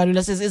Fikile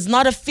Mbalula says is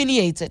not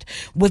affiliated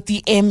with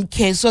the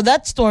MK. So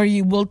that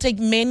story will take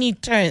many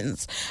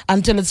turns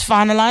until it's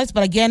finalized.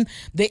 But again,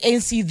 the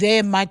ANC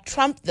there might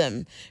trump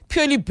them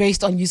purely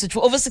based on usage.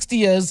 For over 60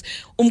 years,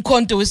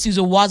 Umkhonto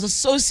weSizwe was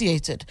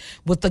associated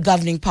with the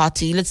governing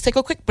party. Let's take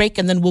a quick break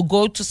and then we'll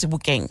go to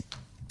Sebokeng.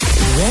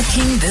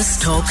 Walking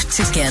this talk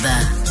together.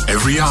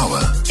 Every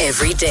hour.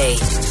 Every day.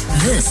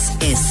 This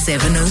is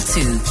 702.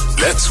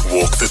 Let's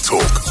walk the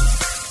talk.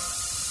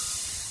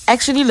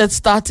 Actually, let's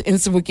start in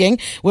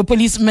Sebokeng, where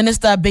Police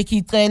Minister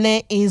Becky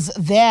Cele is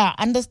there.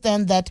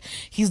 Understand that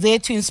he's there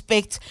to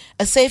inspect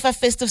a safer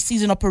festive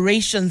season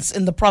operations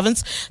in the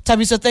province.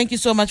 Tabiso, thank you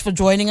so much for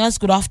joining us.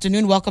 Good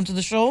afternoon. Welcome to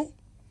the show.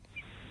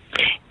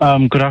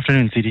 Good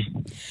afternoon, CD.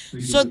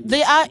 So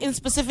they are in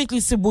specifically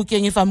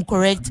Sebokeng, if I'm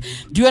correct.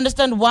 Do you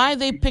understand why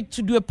they picked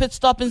to do a pit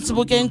stop in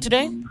Sebokeng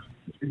today?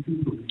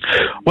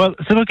 Well,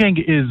 Sebokeng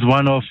is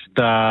one of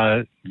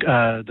the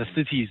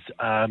cities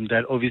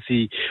that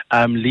obviously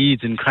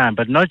leads in crime,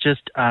 but not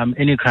just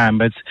any crime,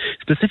 but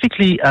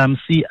specifically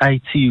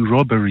CIT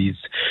robberies.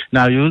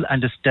 Now, you'll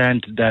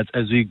understand that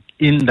as we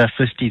in the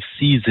festive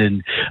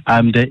season,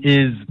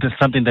 there's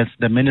something that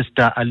the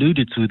minister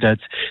alluded to, that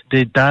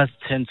there does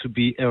tend to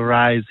be a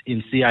rise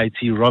in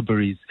CIT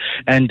robberies.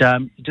 And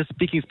just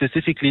speaking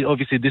specifically,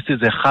 obviously this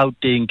is a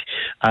Gauteng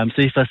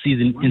safer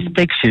season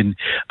inspection.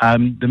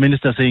 The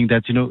minister saying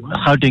that,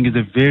 Gauteng is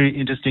a very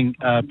interesting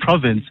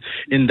province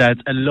in that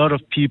a lot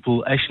of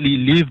people actually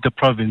leave the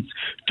province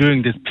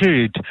during this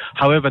period.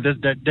 However,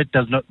 that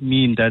does not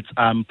mean that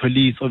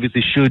police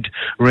obviously should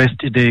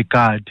rest their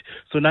guard.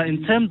 So now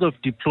in terms of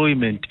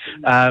deployment,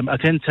 I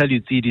can tell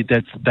you, TD,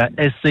 that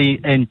the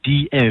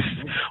SANDF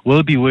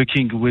will be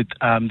working with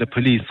the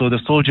police. So the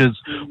soldiers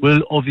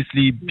will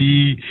obviously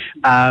be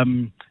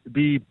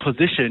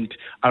positioned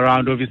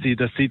around obviously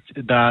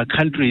the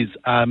country's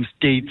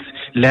states,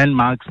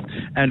 landmarks,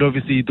 and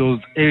obviously those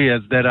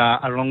areas that are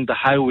along the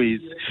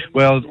highways.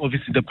 Well,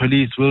 obviously the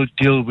police will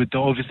deal with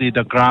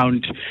the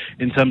ground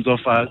in terms of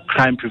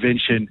crime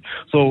prevention.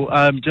 So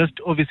just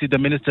obviously the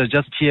minister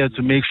just here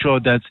to make sure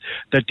that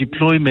the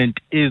deployment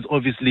is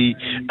obviously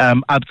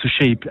up to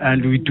shape.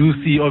 And we do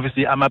see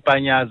obviously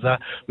Amapanyaza.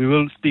 We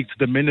will speak to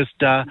the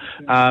minister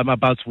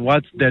about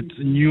what that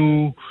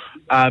new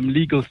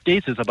legal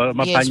status about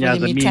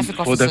Amapanyaza means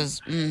for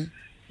the.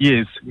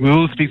 Yes, we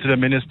will speak to the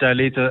minister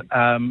later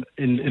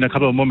in a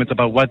couple of moments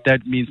about what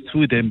that means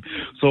to them.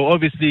 So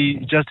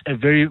obviously just a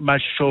very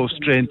much show of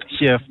strength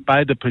here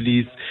by the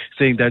police,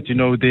 saying that,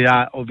 they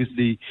are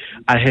obviously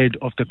ahead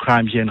of the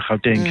crime here in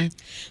Gauteng.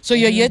 So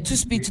you're yet to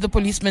speak to the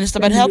police minister,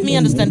 but help me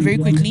understand very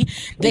quickly,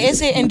 the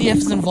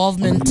SANDF's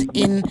involvement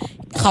in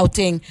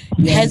Gauteng.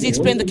 Has he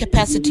explained the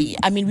capacity?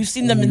 I mean, we've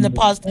seen them in the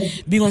past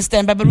being on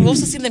standby, but we've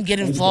also seen them get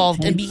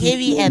involved and be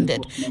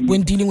heavy-handed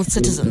when dealing with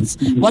citizens.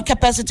 What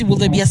capacity will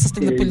they be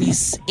assisting the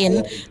police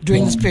in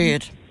during this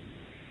period?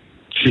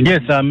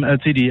 Yes,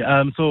 TD.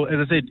 So as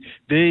I said,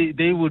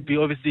 they would be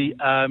obviously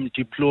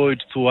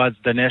deployed towards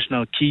the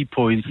national key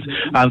points.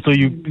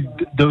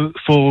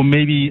 For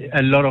maybe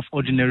a lot of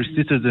ordinary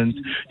citizens,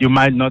 you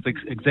might not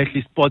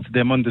exactly spot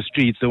them on the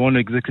streets. They won't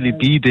exactly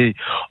be there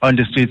on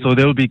the streets. So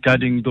they'll be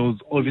guarding those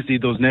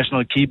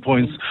national key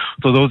points.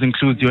 So those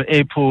include your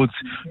airports,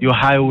 your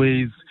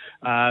highways,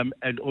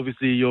 and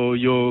obviously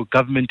your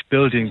government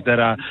buildings that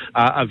are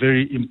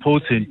very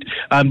important.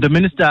 The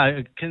minister,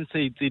 I can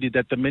say, Tsidi,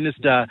 that the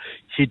minister,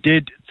 he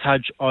did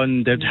touch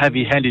on that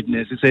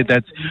heavy-handedness. He said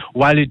that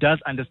while he does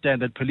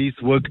understand that police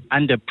work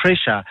under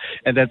pressure,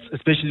 and that's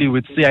especially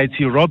with CIT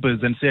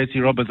robbers, and CIT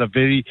robbers are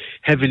very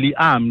heavily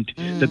armed,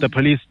 that the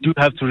police do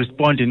have to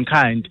respond in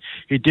kind.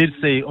 He did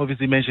say,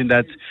 obviously mention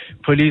that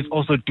police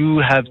also do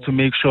have to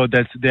make sure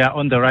that they are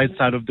on the right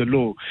side of the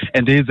law,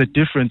 and there is a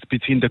difference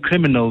between the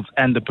criminals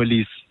and the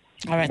police.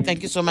 All right,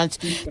 thank you so much.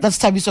 That's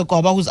Thabiso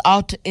Goba, who's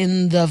out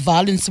in the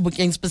violence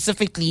booking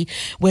specifically,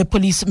 where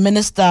Police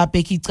Minister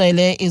Becky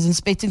Cele is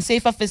inspecting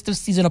safer festive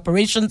season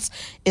operations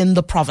in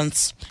the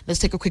province. Let's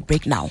take a quick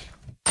break now.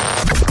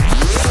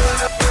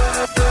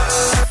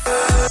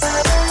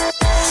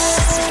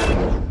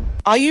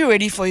 Are you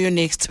ready for your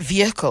next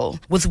vehicle?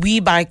 With We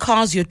Buy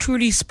Cars, you're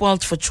truly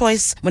spoiled for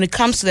choice when it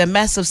comes to their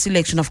massive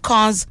selection of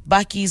cars,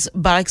 bakkies,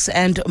 bikes,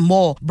 and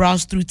more.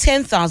 Browse through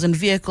 10,000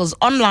 vehicles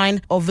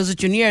online or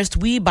visit your nearest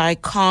We Buy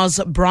Cars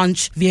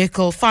branch.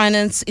 Vehicle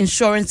finance,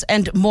 insurance,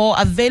 and more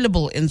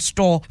available in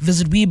store.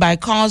 Visit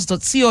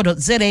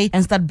webuycars.co.za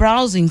and start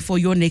browsing for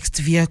your next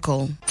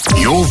vehicle.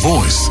 Your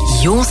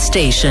voice. Your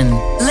station.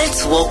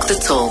 Let's walk the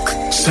talk.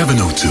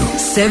 702.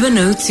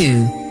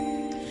 702.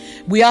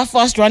 We are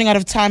fast running out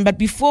of time, but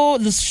before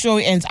this show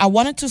ends, I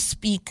wanted to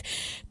speak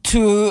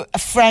to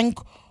Frank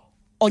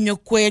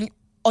Onyokwelu.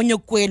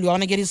 I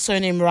want to get his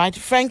surname right.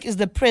 Frank is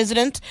the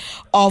president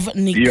of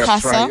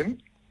NICASA.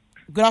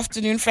 Good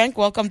afternoon, Frank.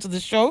 Welcome to the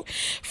show.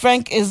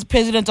 Frank is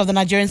president of the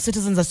Nigerian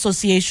Citizens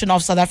Association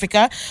of South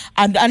Africa.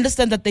 And I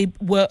understand that they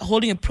were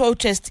holding a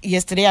protest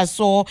yesterday. I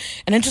saw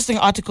an interesting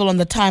article on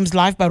the Times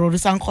Live by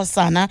Rorisan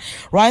Khosana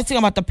writing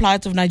about the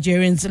plight of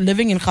Nigerians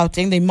living in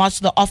Gauteng. They marched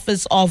to the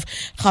office of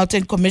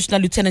Gauteng Commissioner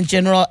Lieutenant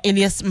General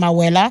Elias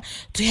Mawela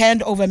to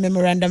hand over a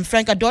memorandum.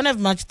 Frank, I don't have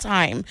much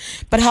time,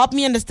 but help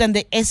me understand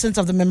the essence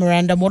of the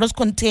memorandum. What is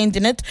contained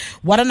in it?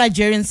 What are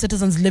Nigerian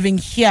citizens living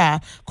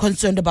here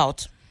concerned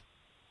about?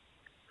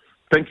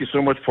 Thank you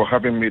so much for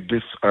having me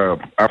this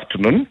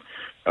afternoon.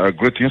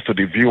 Greetings to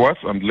the viewers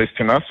and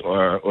listeners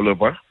all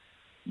over.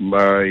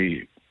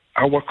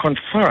 Our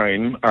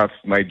concern as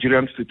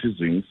Nigerian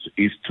citizens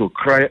is to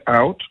cry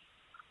out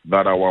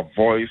that our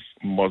voice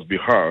must be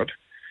heard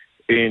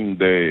in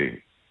the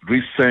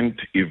recent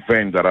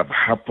events that have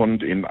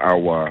happened in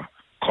our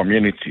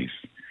communities,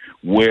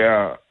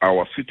 where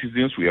our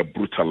citizens were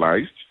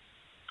brutalized,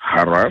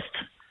 harassed,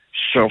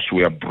 shops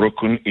were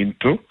broken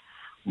into,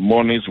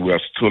 monies were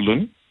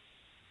stolen,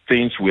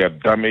 things were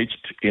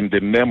damaged in the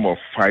name of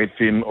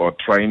fighting or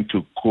trying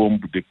to comb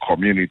the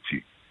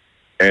community.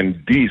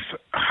 And this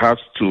has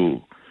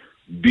to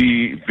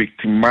be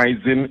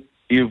victimizing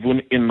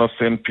even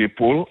innocent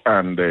people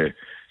and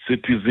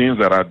citizens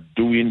that are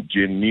doing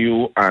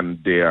genuine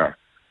and they are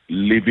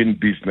living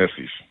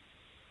businesses.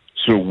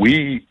 So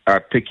we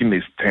are taking a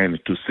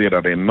stand to say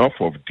that enough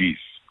of this.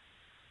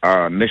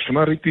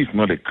 Nationality is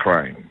not a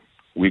crime.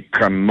 We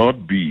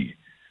cannot be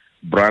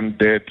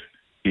branded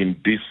in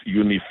this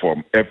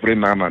uniform every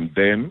now and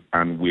then,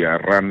 and we are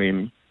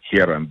running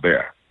here and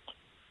there.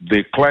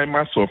 The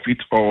climax of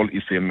it all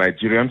is a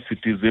Nigerian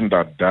citizen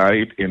that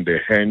died in the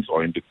hands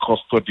or in the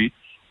custody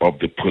of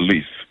the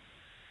police,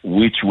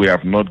 which we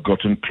have not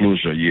gotten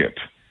closure yet.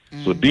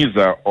 So these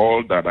are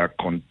all that are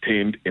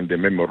contained in the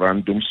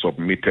memorandum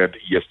submitted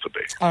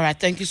yesterday. All right,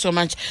 thank you so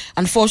much.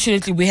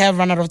 Unfortunately, we have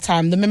run out of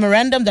time. The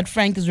memorandum that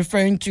Frank is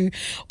referring to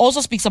also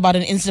speaks about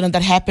an incident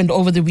that happened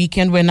over the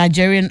weekend where a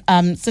Nigerian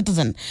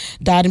citizen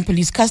died in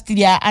police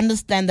custody. I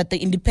understand that the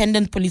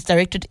Independent Police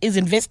Directorate is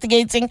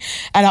investigating,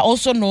 and I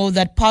also know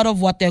that part of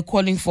what they're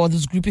calling for,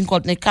 this grouping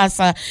called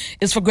NICASA,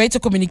 is for greater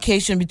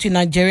communication between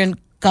Nigerian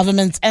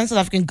governments and South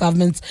African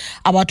governments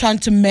about trying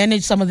to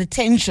manage some of the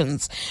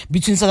tensions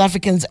between South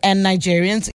Africans and Nigerians.